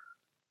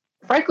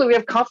 frankly, we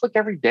have conflict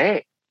every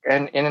day.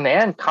 And in the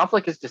end,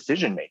 conflict is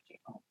decision making.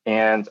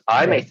 And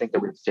I may think that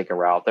we have to take a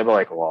route. They'll be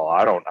like, well,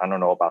 I don't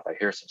know about that.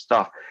 Here's some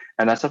stuff.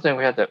 And that's something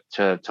we had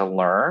to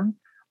learn.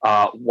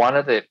 One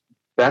of the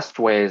best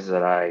ways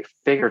that I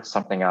figured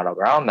something out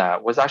around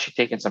that was actually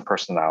taking some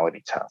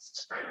personality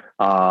tests.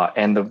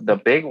 And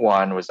the big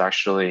one was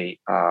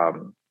actually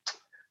the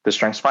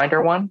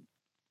StrengthsFinder one.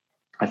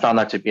 I found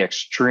that to be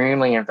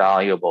extremely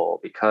invaluable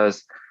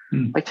because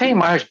like taking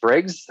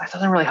Myers-Briggs, that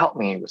doesn't really help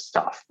me with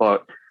stuff.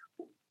 But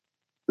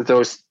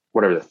those,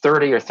 whatever, the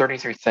 30 or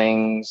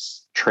 33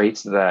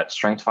 traits that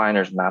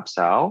StrengthsFinder maps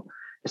out,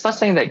 it's not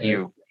saying that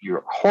you're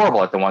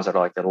horrible at the ones that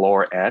are like the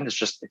lower end. It's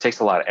just, it takes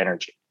a lot of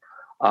energy.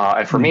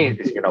 And for me, if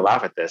you're going to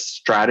laugh at this,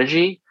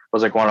 strategy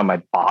was like one of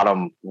my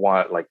bottom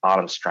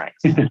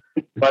strengths.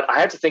 But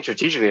I had to think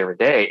strategically every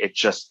day.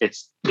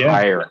 It's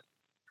tiring.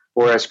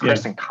 Whereas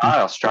Chris and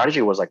Kyle,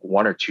 strategy was like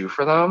 1 or 2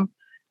 for them.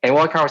 And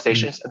we'll have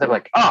conversations, and they're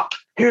like,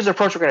 here's the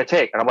approach we're going to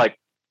take. And I'm like,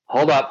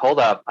 hold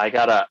up. I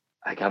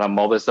gotta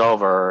mull this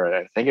over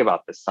and think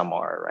about this some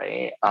more,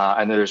 right?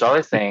 And then there's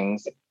other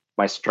things,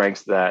 my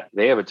strengths that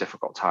they have a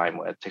difficult time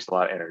with. It takes a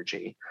lot of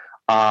energy.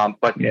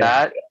 But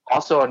that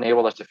also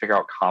enabled us to figure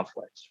out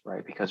conflicts,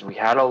 right? Because we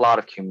had a lot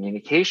of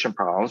communication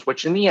problems,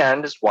 which in the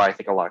end is why I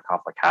think a lot of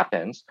conflict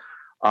happens,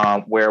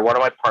 where one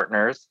of my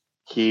partners,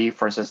 he,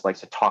 for instance, likes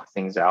to talk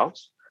things out,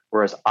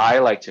 whereas I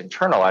like to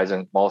internalize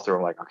and mull through.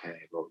 I'm like, okay,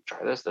 we'll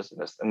try this,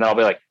 and this. And then I'll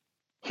be like,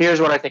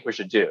 here's what I think we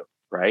should do.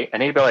 right?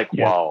 And he'd be like,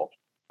 Yeah. well,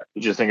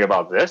 did you think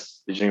about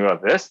this? Did you think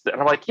about this? And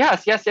I'm like,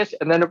 yes, yes, yes.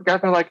 And then the guys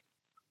are like,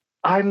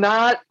 I'm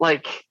not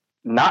like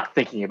not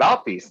thinking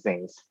about these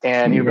things.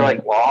 And he'd be Right.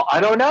 like, well, I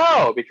don't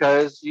know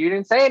because you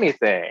didn't say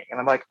anything. And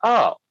I'm like,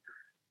 oh,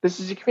 this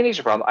is a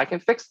communication problem. I can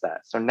fix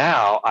that. So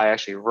now I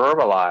actually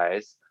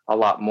verbalize a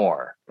lot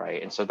more,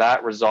 right? And so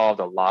that resolved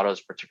a lot of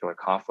those particular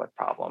conflict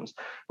problems.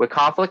 With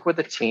conflict with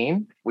the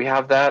team, we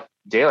have that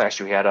daily.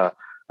 Actually, we had a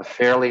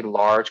fairly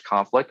large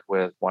conflict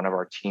with one of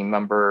our team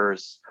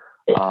members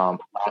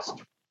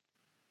last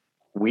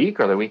week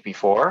or the week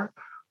before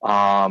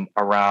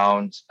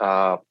around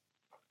a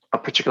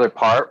particular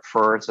part,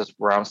 for instance,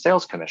 around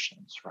sales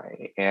commissions,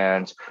 right?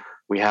 And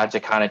we had to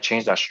kind of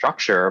change that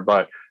structure,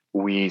 but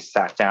we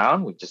sat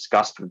down, we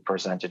discussed, we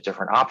presented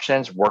different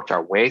options, worked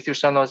our way through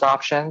some of those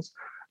options,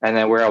 and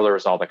then we were able to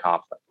resolve the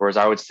conflict. Whereas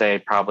I would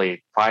say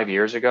probably 5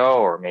 years ago,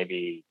 or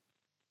maybe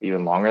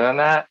even longer than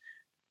that,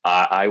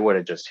 I would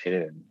have just hit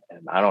it,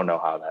 and I don't know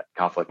how that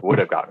conflict would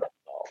have gotten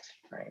resolved,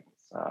 right?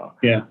 So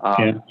Yeah.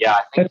 yeah,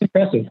 I think That's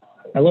impressive.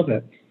 I love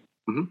that.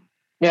 Mhm.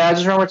 Yeah, I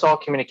just remember it's all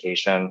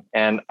communication.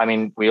 And I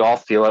mean, we all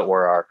feel it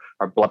where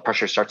our blood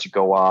pressure starts to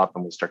go up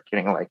and we start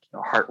getting like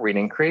heart rate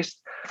increased.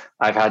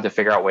 I've had to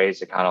figure out ways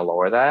to kind of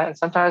lower that. And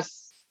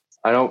sometimes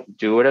I don't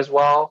do it as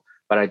well,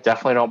 but I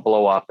definitely don't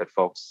blow up at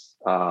folks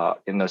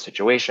in those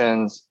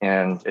situations.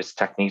 And it's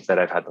techniques that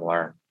I've had to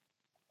learn.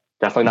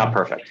 Definitely not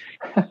perfect.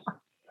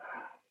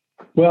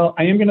 Well,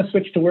 I am going to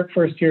switch to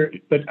workforce here,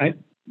 but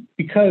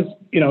because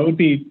it would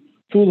be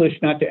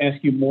foolish not to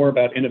ask you more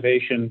about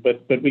innovation,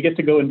 but we get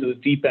to go into the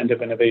deep end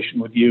of innovation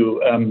with you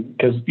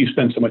because you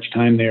spend so much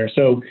time there.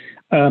 So,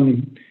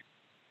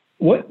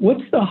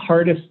 what's the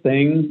hardest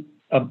thing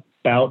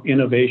about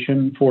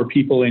innovation for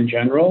people in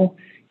general,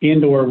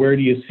 and/or where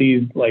do you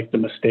see like the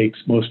mistakes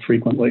most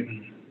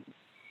frequently?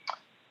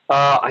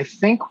 I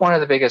think one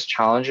of the biggest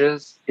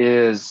challenges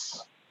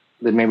is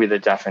maybe the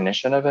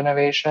definition of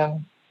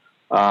innovation.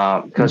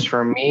 Because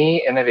for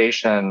me,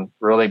 innovation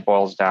really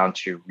boils down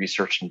to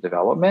research and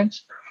development.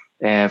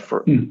 And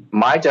for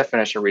my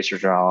definition of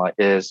research and development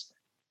is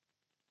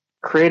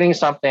creating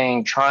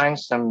something, trying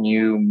some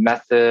new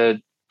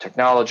method,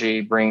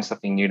 technology, bringing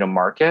something new to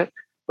market,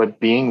 but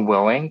being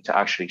willing to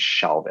actually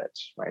shelve it,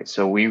 right?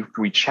 So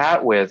we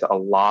chat with a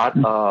lot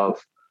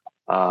of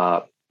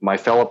my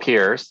fellow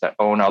peers that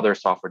own other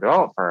software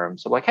development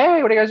firms. So like,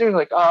 hey, what are you guys doing?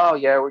 Like, oh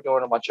yeah, we're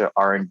doing a bunch of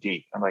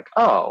R&D. I'm like,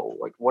 oh,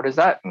 like what does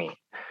that mean?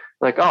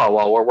 Like, oh,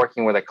 well, we're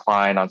working with a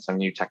client on some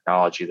new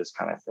technology, this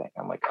kind of thing.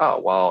 I'm like, oh,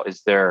 well,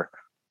 is there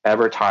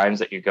ever times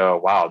that you go,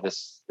 wow,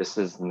 this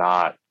is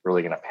not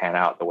really going to pan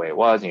out the way it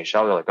was? And you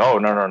shout, like, oh,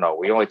 no.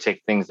 We only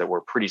take things that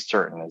we're pretty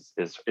certain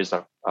is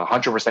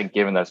 100%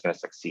 given that's going to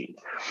succeed.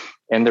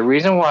 And the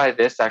reason why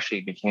this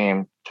actually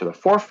became to the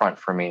forefront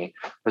for me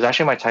was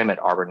actually my time at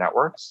Arbor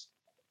Networks.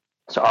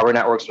 So Arbor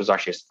Networks was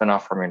actually a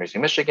spinoff from University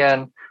of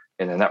Michigan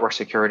in the network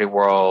security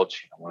world,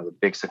 one of the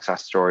big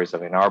success stories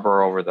of Ann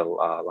Arbor over the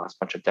last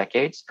bunch of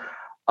decades.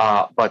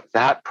 But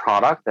that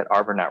product that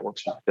Arbor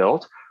Networks was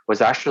built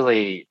was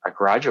actually a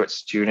graduate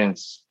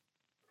student's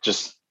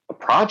just a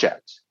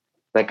project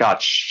that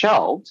got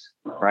shelved,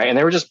 right? And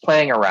they were just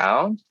playing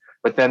around,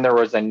 but then there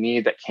was a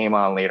need that came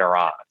on later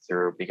on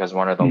because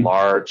one of the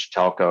large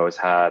telcos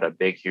had a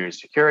big, huge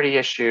security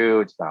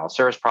issue, denial of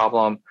service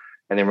problem.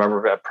 And they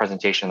remember a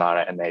presentation on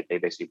it, and they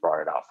basically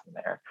brought it out from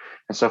there.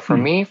 And so for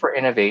me, for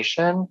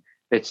innovation,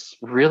 it's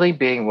really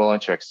being willing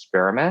to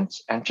experiment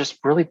and just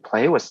really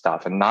play with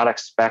stuff and not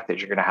expect that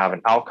you're going to have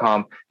an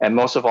outcome. And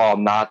most of all,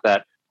 not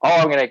that, oh,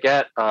 I'm going to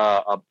get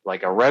a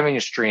revenue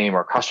stream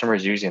or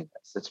customers using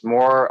this. It's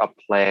more a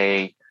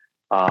play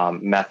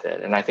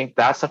method. And I think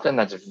that's something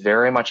that's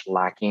very much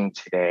lacking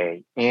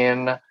today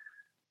in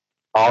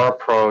our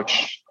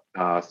approach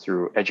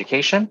through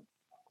education.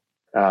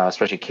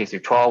 Especially K through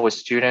 12 with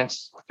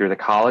students through the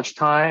college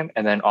time,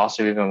 and then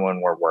also even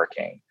when we're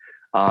working,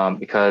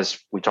 because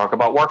we talk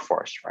about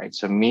workforce, right?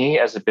 So me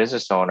as a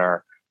business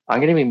owner, I'm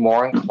going to be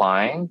more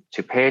inclined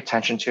to pay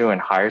attention to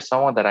and hire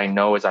someone that I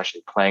know is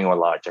actually playing with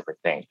a lot of different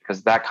things,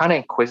 because that kind of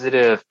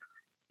inquisitive,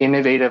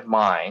 innovative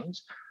mind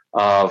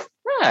of,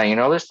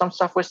 there's some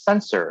stuff with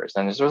sensors,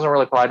 and this doesn't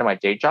really apply to my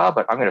day job,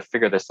 but I'm going to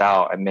figure this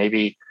out, and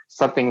maybe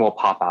something will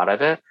pop out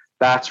of it.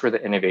 That's where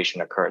the innovation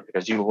occurred,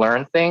 because you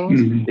learn things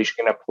that you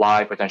can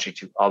apply potentially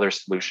to other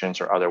solutions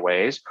or other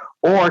ways,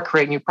 or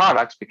create new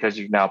products because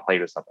you've now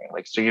played with something.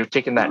 Like, so you've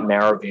taken that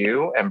narrow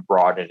view and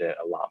broadened it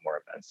a lot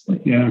more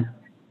immensely. Yeah,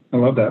 I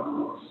love that.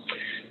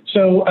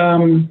 So,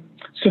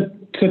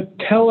 to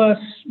tell us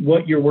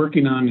what you're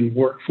working on in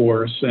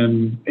workforce,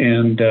 and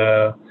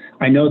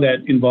I know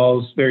that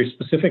involves very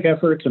specific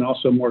efforts and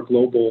also more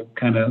global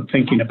kind of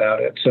thinking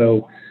about it.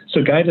 So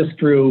guide us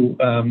through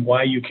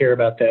why you care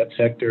about that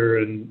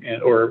sector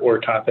or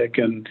topic,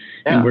 and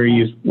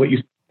what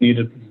you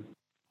needed.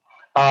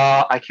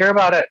 I care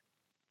about it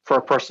for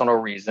a personal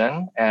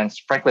reason, and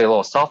frankly a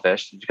little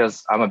selfish,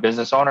 because I'm a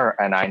business owner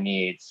and I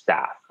need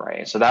staff,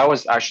 right? So that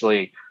was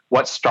actually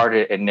what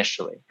started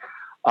initially.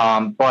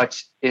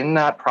 But in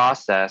that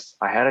process,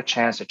 I had a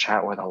chance to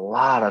chat with a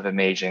lot of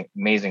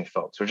amazing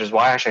folks, which is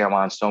why actually I'm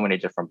on so many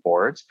different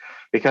boards.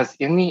 Because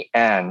in the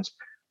end,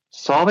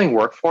 solving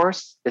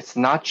workforce, it's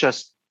not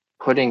just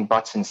putting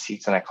butts in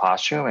seats in a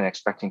classroom and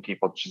expecting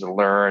people to just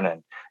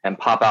learn and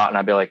pop out and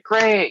I'd be like,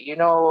 great, you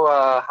know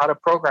how to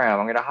program.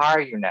 I'm going to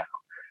hire you now.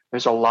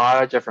 There's a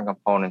lot of different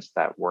components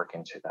that work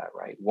into that,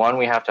 right? One,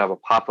 we have to have a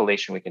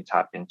population we can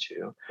tap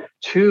into.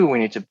 Two, we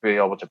need to be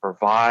able to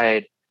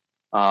provide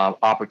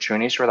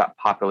opportunities for that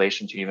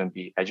population to even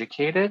be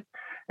educated.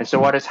 And so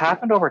what has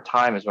happened over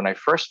time is when I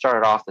first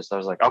started off this, I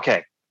was like,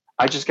 okay,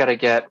 I just got to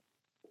get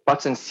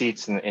butts and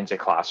seats into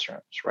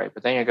classrooms, right?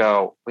 But then you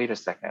go, wait a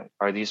second,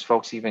 are these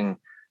folks even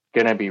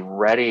going to be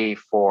ready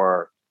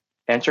for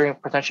entering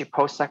potentially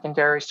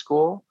post-secondary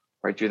school,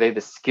 right? Do they have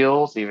the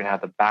skills, even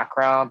have the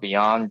background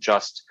beyond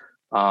just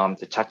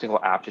the technical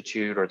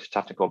aptitude or the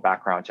technical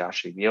background to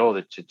actually be able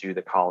to do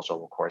the college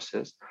level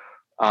courses?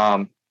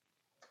 And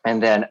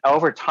then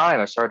over time,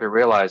 I started to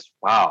realize,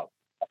 wow,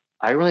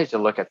 I really need to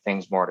look at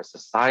things more at a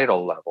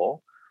societal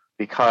level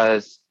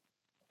because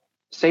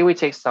say we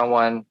take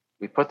someone,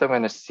 we put them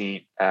in a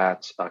seat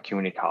at a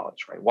community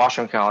college, right?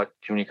 Washington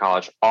Community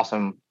College,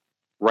 awesome,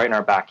 right in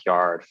our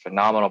backyard,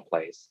 phenomenal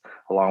place,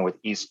 along with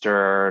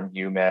Eastern,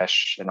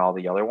 UMich, and all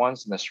the other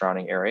ones in the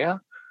surrounding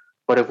area.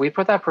 But if we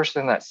put that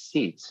person in that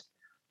seat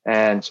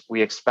and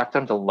we expect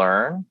them to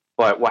learn,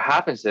 but what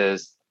happens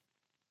is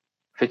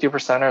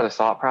 50% of the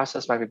thought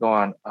process might be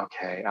going,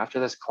 okay, after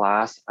this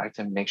class, I have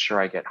to make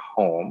sure I get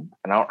home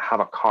and I don't have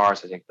a car,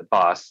 so I take the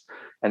bus.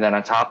 And then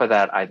on top of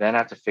that, I then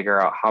have to figure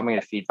out how I'm going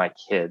to feed my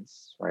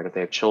kids, right? If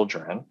they have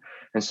children.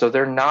 And so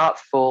they're not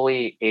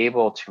fully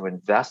able to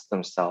invest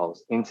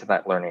themselves into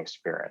that learning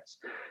experience.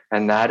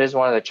 And that is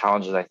one of the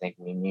challenges I think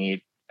we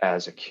need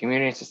as a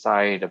community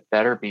society to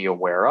better be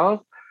aware of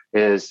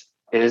is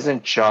it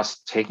isn't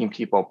just taking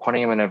people,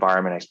 putting them in an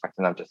environment,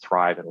 expecting them to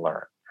thrive and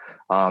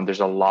learn. There's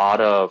a lot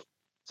of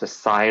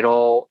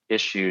societal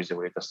issues that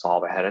we have to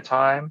solve ahead of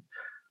time.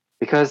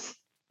 Because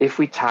if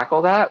we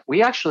tackle that,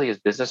 we actually, as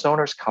business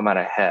owners, come out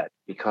ahead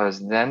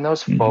because then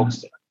those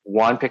folks,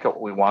 one, pick up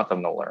what we want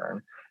them to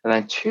learn. And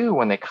then two,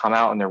 when they come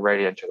out and they're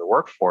ready to enter the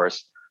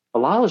workforce, a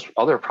lot of those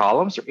other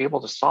problems they're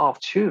able to solve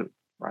too,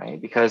 right?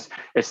 Because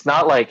it's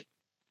not like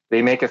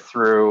they make it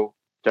through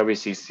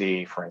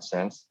WCC, for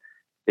instance,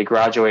 they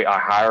graduate, I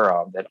hire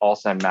them, that all of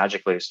a sudden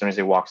magically, as soon as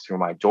they walk through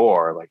my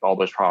door, like all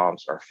those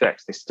problems are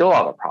fixed. They still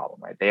have a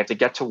problem, right? They have to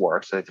get to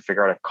work, so they have to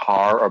figure out a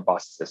car or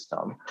bus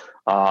system.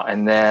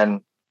 And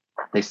then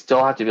they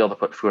still have to be able to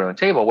put food on the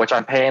table, which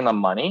I'm paying them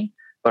money,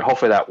 but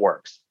hopefully that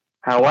works.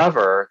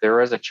 However,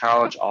 there is a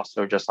challenge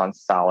also just on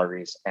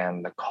salaries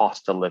and the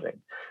cost of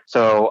living.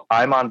 So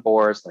I'm on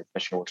boards like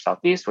Michigan Work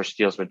Southeast, which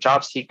deals with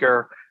job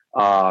seeker.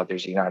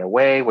 There's United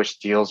Way, which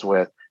deals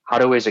with how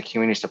do we as a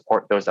community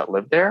support those that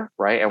live there,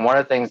 right? And one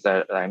of the things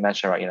that I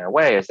mentioned about United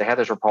Way is they have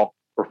this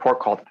report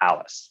called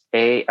ALICE,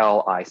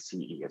 ALICE.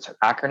 It's an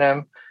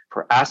acronym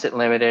for Asset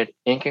Limited,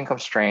 Income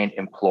Constrained,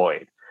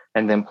 Employed.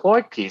 And the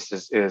employed piece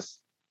is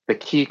the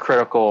key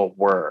critical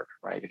word,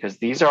 right? Because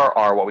these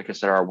are what we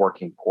consider our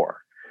working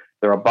poor.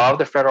 They're above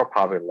the federal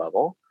poverty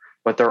level,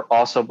 but they're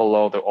also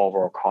below the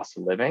overall cost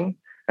of living.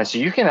 And so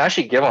you can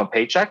actually give them a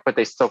paycheck, but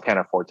they still can't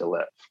afford to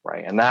live,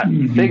 right? And that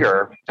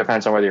figure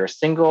depends on whether you're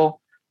single,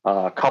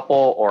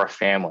 couple, or a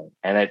family.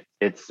 And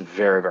it's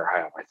very, very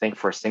high up. I think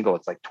for a single,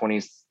 it's like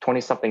 20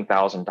 something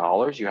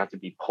 $1,000 you have to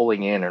be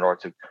pulling in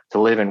order to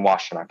live in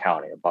Washington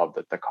County above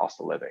the cost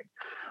of living.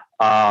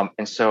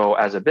 And so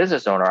as a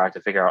business owner, I have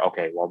to figure out,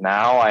 okay, well,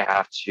 now I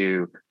have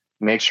to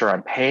make sure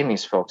I'm paying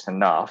these folks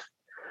enough.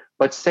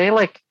 But say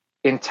like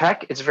in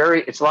tech, it's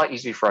a lot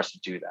easier for us to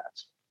do that.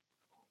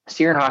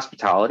 See, here in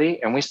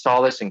hospitality, and we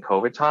saw this in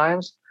COVID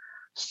times,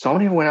 so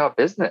many went out of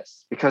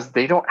business because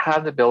they don't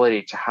have the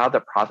ability to have the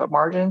profit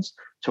margins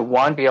to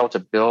one, be able to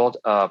build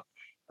a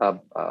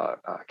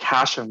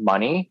cache of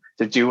money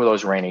to do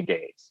those rainy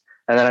days.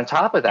 And then on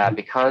top of that,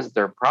 because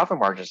their profit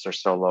margins are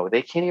so low,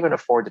 they can't even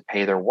afford to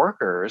pay their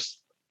workers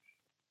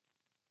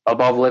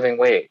above living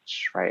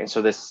wage, right? And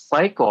so this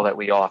cycle that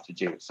we all have to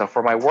do. So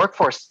for my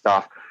workforce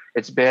stuff,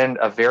 it's been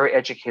a very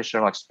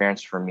educational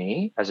experience for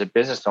me as a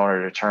business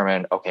owner to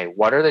determine, okay,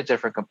 what are the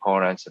different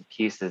components and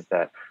pieces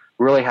that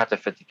really have to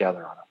fit together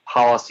on a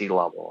policy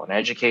level, an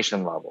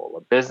education level,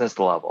 a business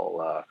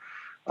level,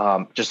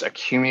 just a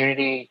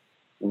community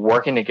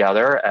working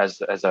together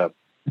as a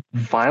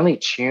finely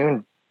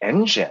tuned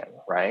engine,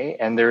 right?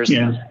 And there's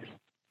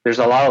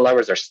a lot of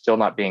levers that are still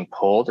not being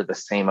pulled at the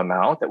same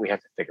amount that we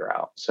have to figure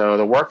out. So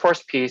the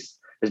workforce piece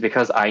is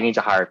because I need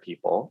to hire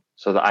people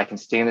so that I can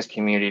stay in this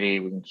community.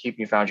 We can keep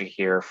New Foundry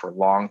here for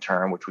long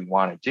term, which we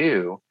want to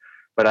do,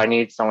 but I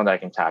need someone that I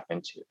can tap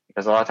into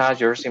because a lot of times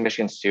University of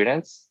Michigan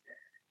students,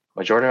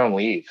 majority of them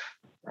leave,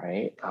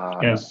 right?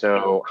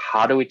 So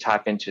how do we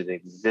tap into the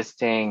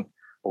existing,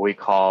 what we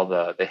call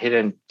the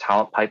hidden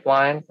talent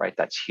pipeline, right?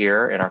 That's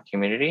here in our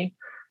community.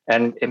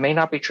 And it may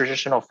not be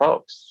traditional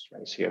folks,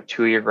 right? So you have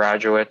 2-year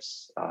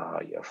graduates,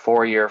 you have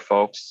 4-year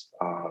folks,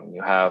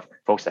 you have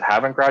folks that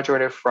haven't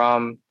graduated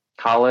from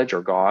college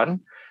or gone.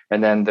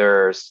 And then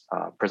there's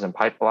prison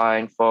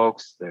pipeline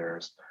folks.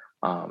 There's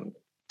uh,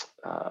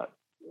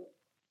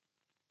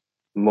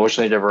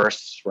 emotionally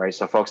diverse, right?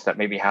 So folks that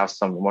maybe have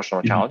some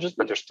emotional challenges,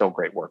 but they're still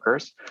great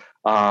workers.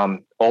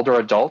 Older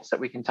adults that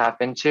we can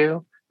tap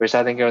into, which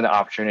I think are the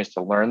opportunities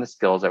to learn the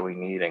skills that we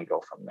need and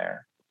go from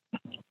there.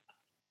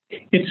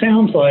 It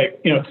sounds like,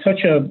 it's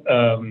such a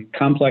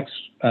complex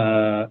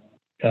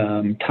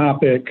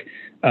topic,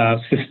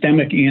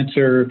 systemic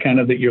answer kind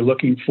of that you're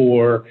looking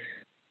for.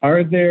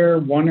 Are there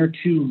one or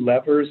two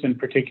levers in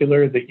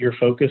particular that you're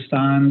focused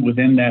on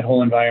within that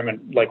whole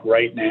environment, like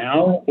right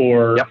now,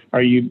 or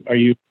are you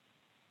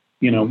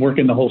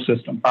working the whole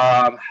system?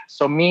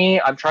 So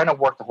I'm trying to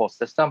work the whole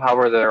system.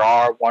 However, there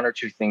are one or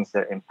two things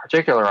that in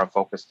particular I'm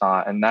focused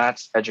on, and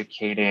that's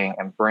educating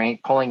and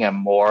pulling in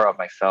more of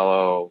my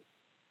fellow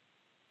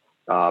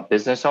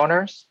business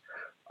owners,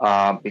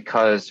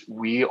 because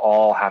we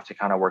all have to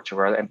kind of work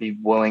together and be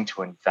willing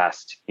to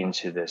invest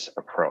into this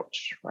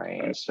approach,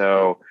 right? And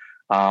so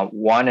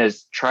one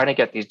is trying to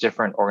get these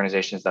different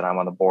organizations that I'm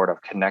on the board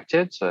of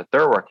connected so that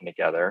they're working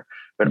together,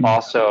 but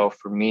also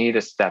for me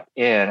to step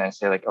in and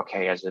say like,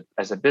 okay,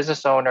 as a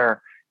business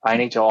owner, I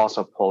need to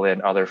also pull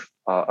in other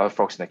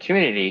folks in the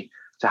community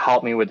to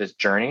help me with this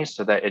journey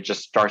so that it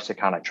just starts to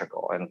kind of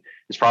trickle. And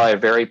it's probably a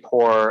very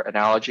poor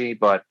analogy,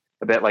 but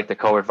a bit like the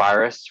COVID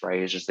virus,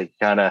 right? It's just like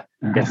kind of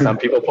get some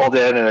people pulled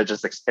in and it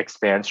just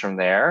expands from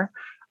there.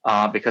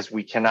 Because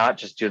we cannot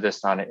just do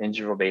this on an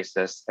individual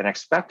basis and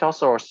expect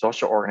also our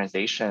social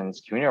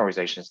organizations, community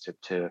organizations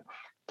to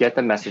get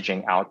the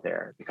messaging out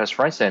there. Because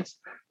for instance,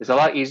 it's a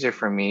lot easier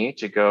for me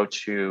to go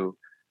to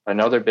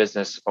another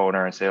business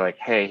owner and say like,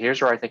 hey,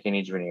 here's where I think you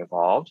need to be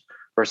involved,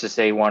 versus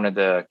say one of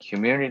the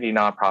community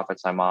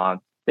nonprofits I'm on.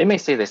 They may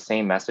say the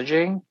same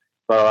messaging,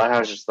 but I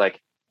was just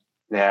like,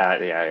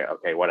 yeah,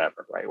 okay,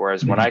 whatever, right?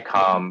 Whereas when I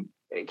come,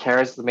 it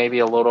carries maybe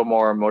a little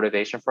more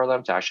motivation for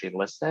them to actually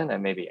listen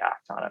and maybe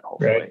act on it,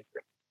 hopefully.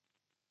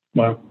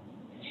 Right.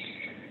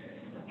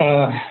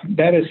 Wow.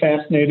 That is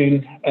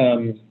fascinating.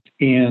 And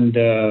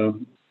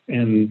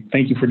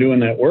thank you for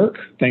doing that work.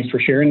 Thanks for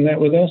sharing that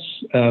with us.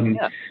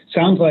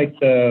 Sounds like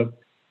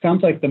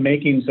the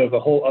makings of a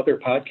whole other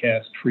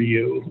podcast for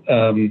you,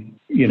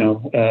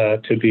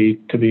 to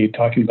be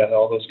talking about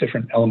all those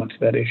different elements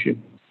of that issue.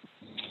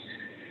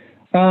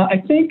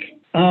 I think,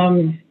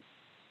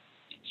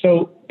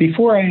 so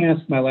before I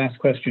ask my last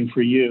question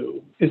for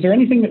you, is there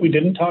anything that we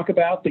didn't talk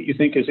about that you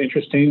think is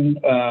interesting,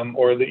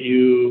 or that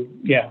you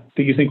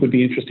think would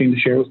be interesting to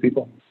share with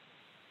people?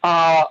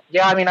 I've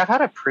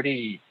had a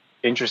pretty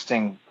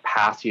interesting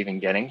path to even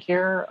getting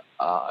here.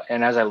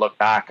 And as I look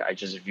back, I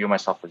just view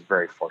myself as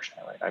very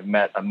fortunate. Right? I've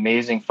met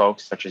amazing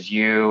folks such as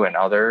you and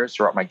others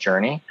throughout my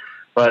journey,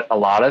 but a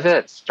lot of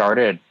it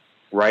started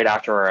right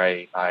after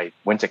I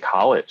went to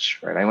college,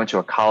 right? I went to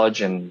a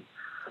college in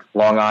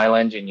Long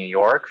Island in New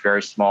York,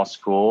 very small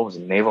school. It was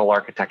a naval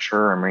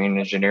architecture or marine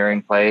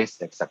engineering place.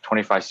 They accept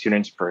 25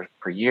 students per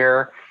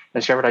year. I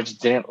discovered I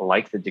just didn't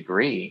like the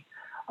degree.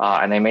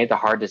 And I made the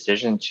hard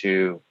decision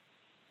to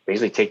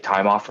basically take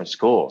time off from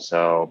school.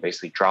 So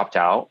basically dropped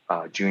out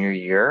junior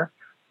year,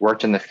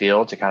 worked in the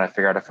field to kind of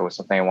figure out if it was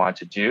something I wanted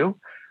to do.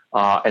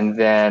 And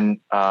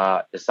then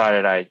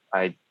decided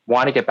I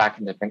want to get back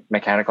into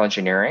mechanical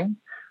engineering,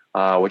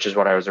 which is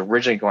what I was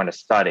originally going to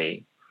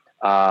study.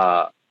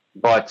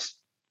 But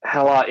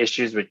had a lot of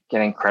issues with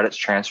getting credits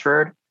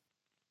transferred.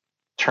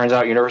 Turns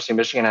out University of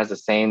Michigan has the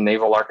same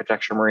naval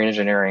architecture, marine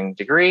engineering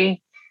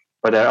degree,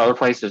 but at other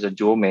places there's a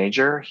dual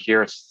major.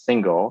 Here it's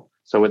single.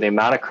 So with the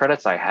amount of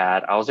credits I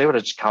had, I was able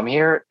to just come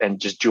here and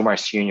just do my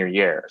senior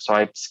year. So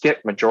I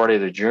skipped majority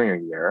of the junior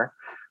year.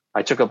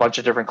 I took a bunch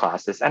of different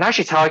classes, and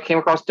actually, how I came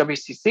across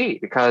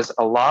WCC, because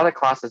a lot of the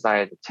classes I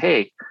had to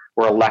take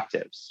were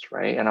electives,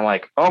 right? And I'm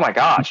like, oh my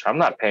gosh, I'm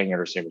not paying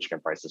University of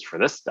Michigan prices for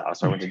this stuff.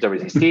 So I went to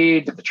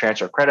WCC, did the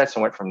transfer of credits,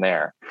 and went from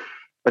there.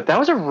 But that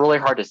was a really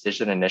hard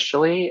decision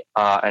initially,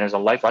 and it was a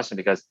life lesson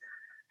because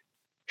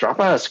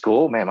dropping out of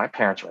school, man, my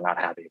parents were not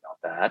happy about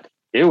that.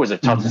 It was a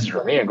tough decision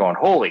for me, and going,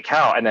 holy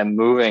cow, and then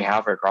moving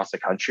halfway across the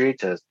country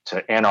to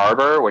Ann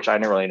Arbor, which I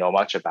didn't really know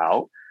much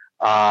about.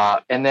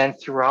 And then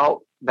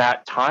throughout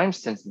that time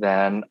since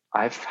then,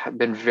 I've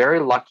been very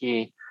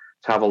lucky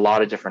to have a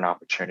lot of different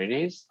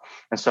opportunities.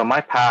 And so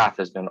my path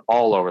has been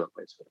all over the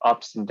place with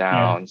ups and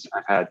downs.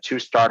 I've had 2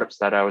 startups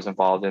that I was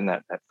involved in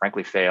that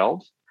frankly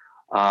failed.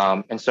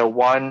 And so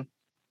one,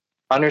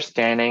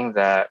 understanding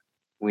that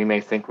we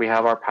may think we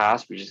have our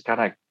past, we just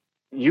kind of,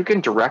 you can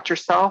direct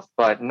yourself,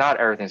 but not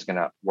everything's going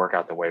to work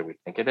out the way we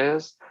think it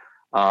is.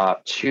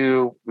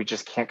 2, we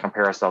just can't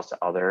compare ourselves to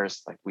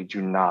others. Like, we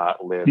do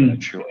not live in a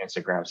true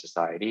Instagram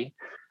society.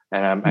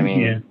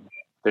 And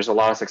there's a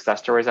lot of success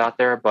stories out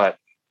there, but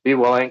be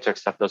willing to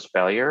accept those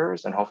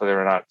failures, and hopefully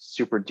they're not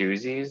super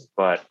doozies,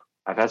 but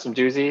I've had some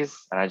doozies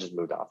and I just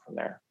moved on from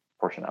there,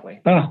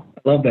 fortunately. I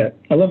love that.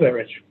 I love that,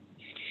 Rich.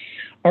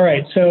 All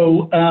right.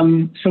 So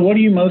what are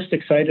you most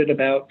excited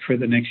about for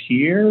the next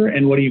year,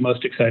 and what are you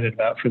most excited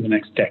about for the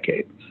next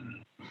decade?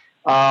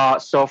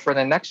 So for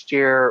the next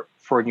year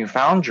for New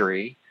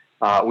Foundry,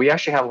 we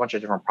actually have a bunch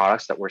of different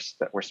products that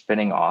we're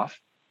spinning off.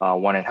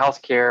 one in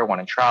healthcare, one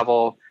in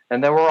travel.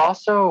 And then we're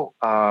also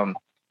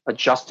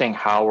adjusting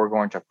how we're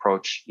going to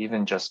approach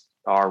even just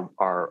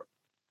our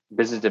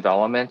business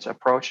development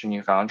approach in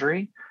New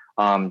Foundry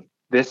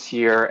this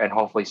year, and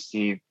hopefully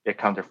see it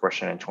come to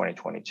fruition in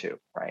 2022,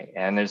 right?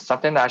 And there's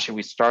something that actually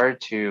we started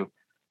to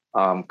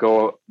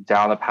go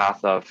down the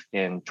path of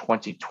in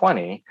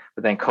 2020,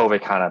 but then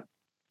COVID kind of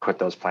put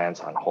those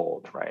plans on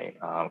hold, right?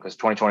 Because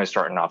 2020 is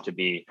starting off to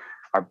be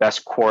our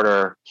best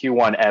quarter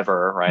Q1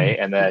 ever, right?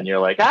 And then you're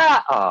like,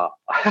 so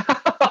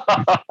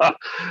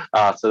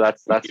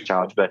that's a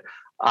challenge. But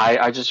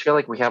I just feel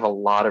like we have a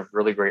lot of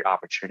really great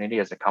opportunity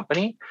as a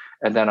company.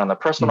 And then on the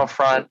personal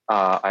front,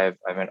 I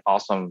have an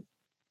awesome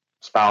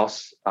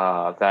spouse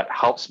that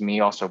helps me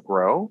also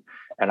grow.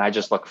 And I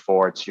just look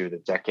forward to the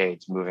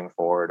decades moving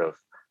forward of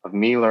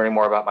me learning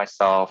more about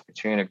myself,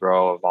 continuing to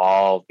grow,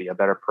 evolve, be a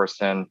better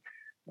person,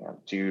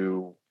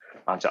 do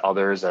unto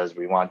others as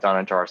we want done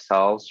unto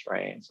ourselves,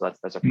 right? And so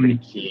that's a pretty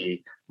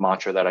key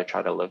mantra that I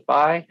try to live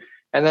by.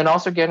 And then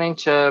also getting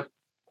to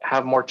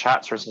have more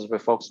chat sources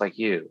with folks like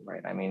you,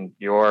 right? I mean,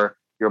 your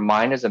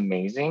mind is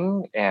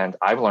amazing, and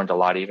I've learned a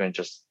lot even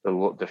just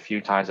the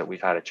few times that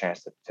we've had a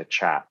chance to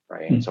chat,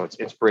 right? And so it's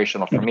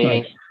inspirational for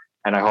me,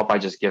 and I hope I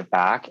just give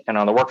back. And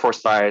on the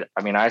workforce side,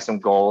 I mean, I have some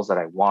goals that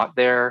I want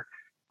there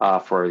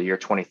for the year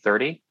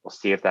 2030. We'll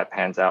see if that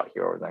pans out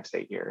here over the next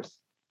 8 years.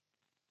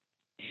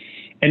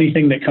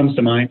 Anything that comes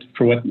to mind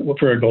for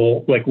a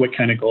goal, like what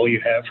kind of goal you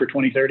have for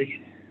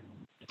 2030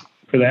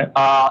 for that?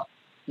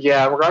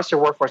 Yeah, in regards to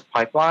workforce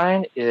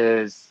pipeline,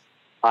 is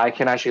I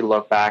can actually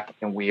look back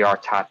and we are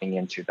tapping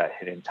into that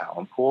hidden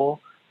talent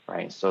pool,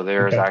 right? So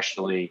there's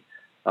actually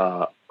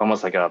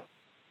almost like a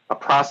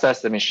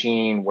process, a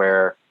machine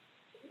where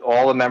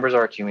all the members of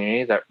our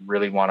community that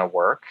really want to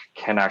work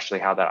can actually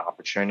have that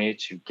opportunity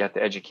to get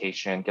the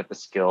education, get the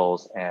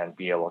skills, and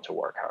be able to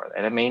work hard.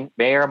 And it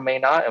may or may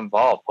not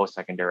involve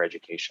post-secondary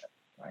education,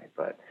 right?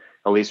 But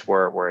at least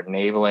we're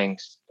enabling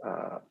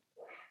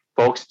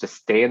folks to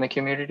stay in the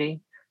community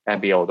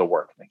and be able to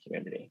work in the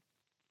community.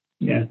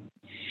 Yeah.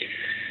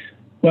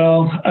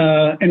 Well,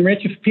 and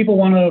Rich, if people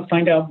want to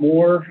find out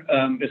more,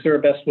 is there a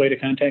best way to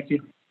contact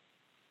you?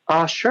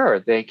 Sure.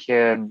 They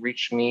can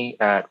reach me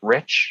at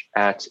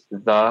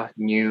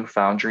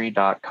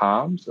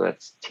rich@thenewfoundry.com. So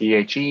that's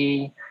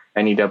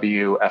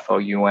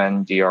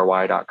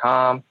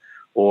THENEWFOUNDRY.com.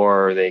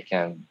 Or they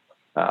can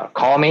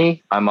call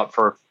me. I'm up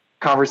for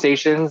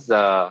conversations,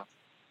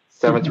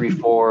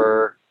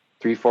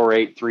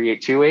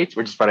 734-348-3828,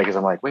 which is funny because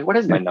I'm like, wait, what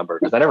is my number?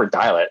 Because I never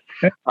dial it.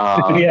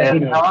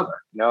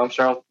 However, I'm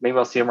sure maybe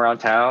I'll see them around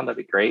town. That'd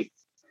be great.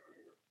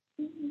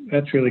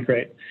 That's really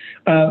great.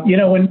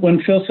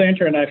 When Phil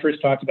Santer and I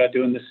first talked about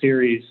doing this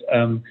series,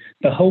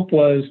 the hope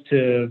was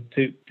to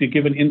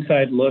give an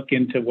inside look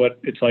into what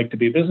it's like to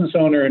be a business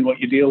owner and what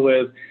you deal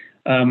with.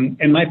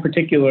 And my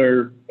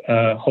particular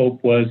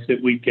hope was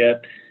that we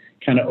get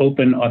kind of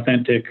open,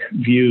 authentic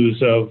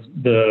views of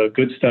the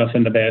good stuff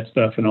and the bad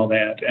stuff and all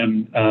that.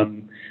 And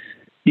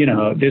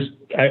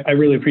I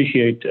really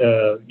appreciate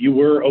you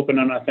were open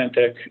and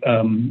authentic.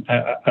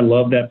 I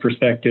love that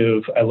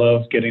perspective. I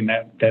love getting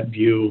that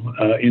view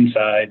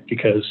inside,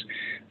 because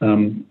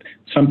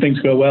some things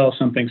go well,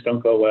 some things don't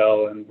go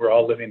well, and we're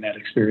all living that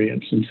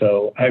experience. And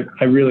so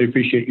I really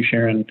appreciate you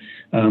sharing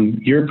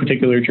your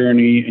particular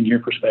journey and your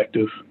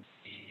perspective.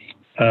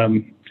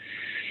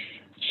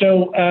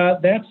 So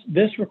that's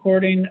this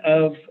recording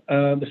of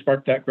the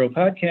Spark.Grow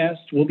podcast.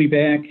 We'll be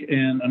back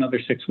in another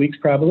 6 weeks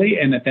probably,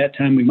 and at that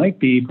time we might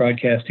be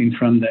broadcasting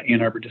from the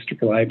Ann Arbor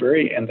District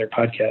Library and their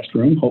podcast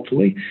room,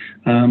 hopefully.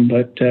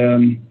 But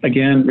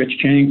again, Rich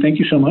Chang, thank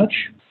you so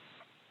much.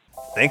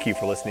 Thank you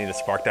for listening to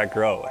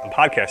Spark.Grow, a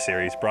podcast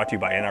series brought to you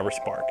by Ann Arbor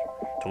Spark.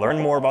 To learn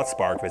more about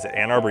Spark, visit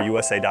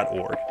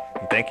AnnArborUSA.org.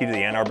 And thank you to the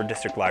Ann Arbor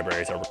District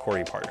Library as our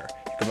recording partner.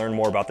 You can learn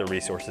more about their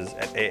resources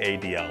at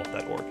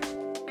aadl.org.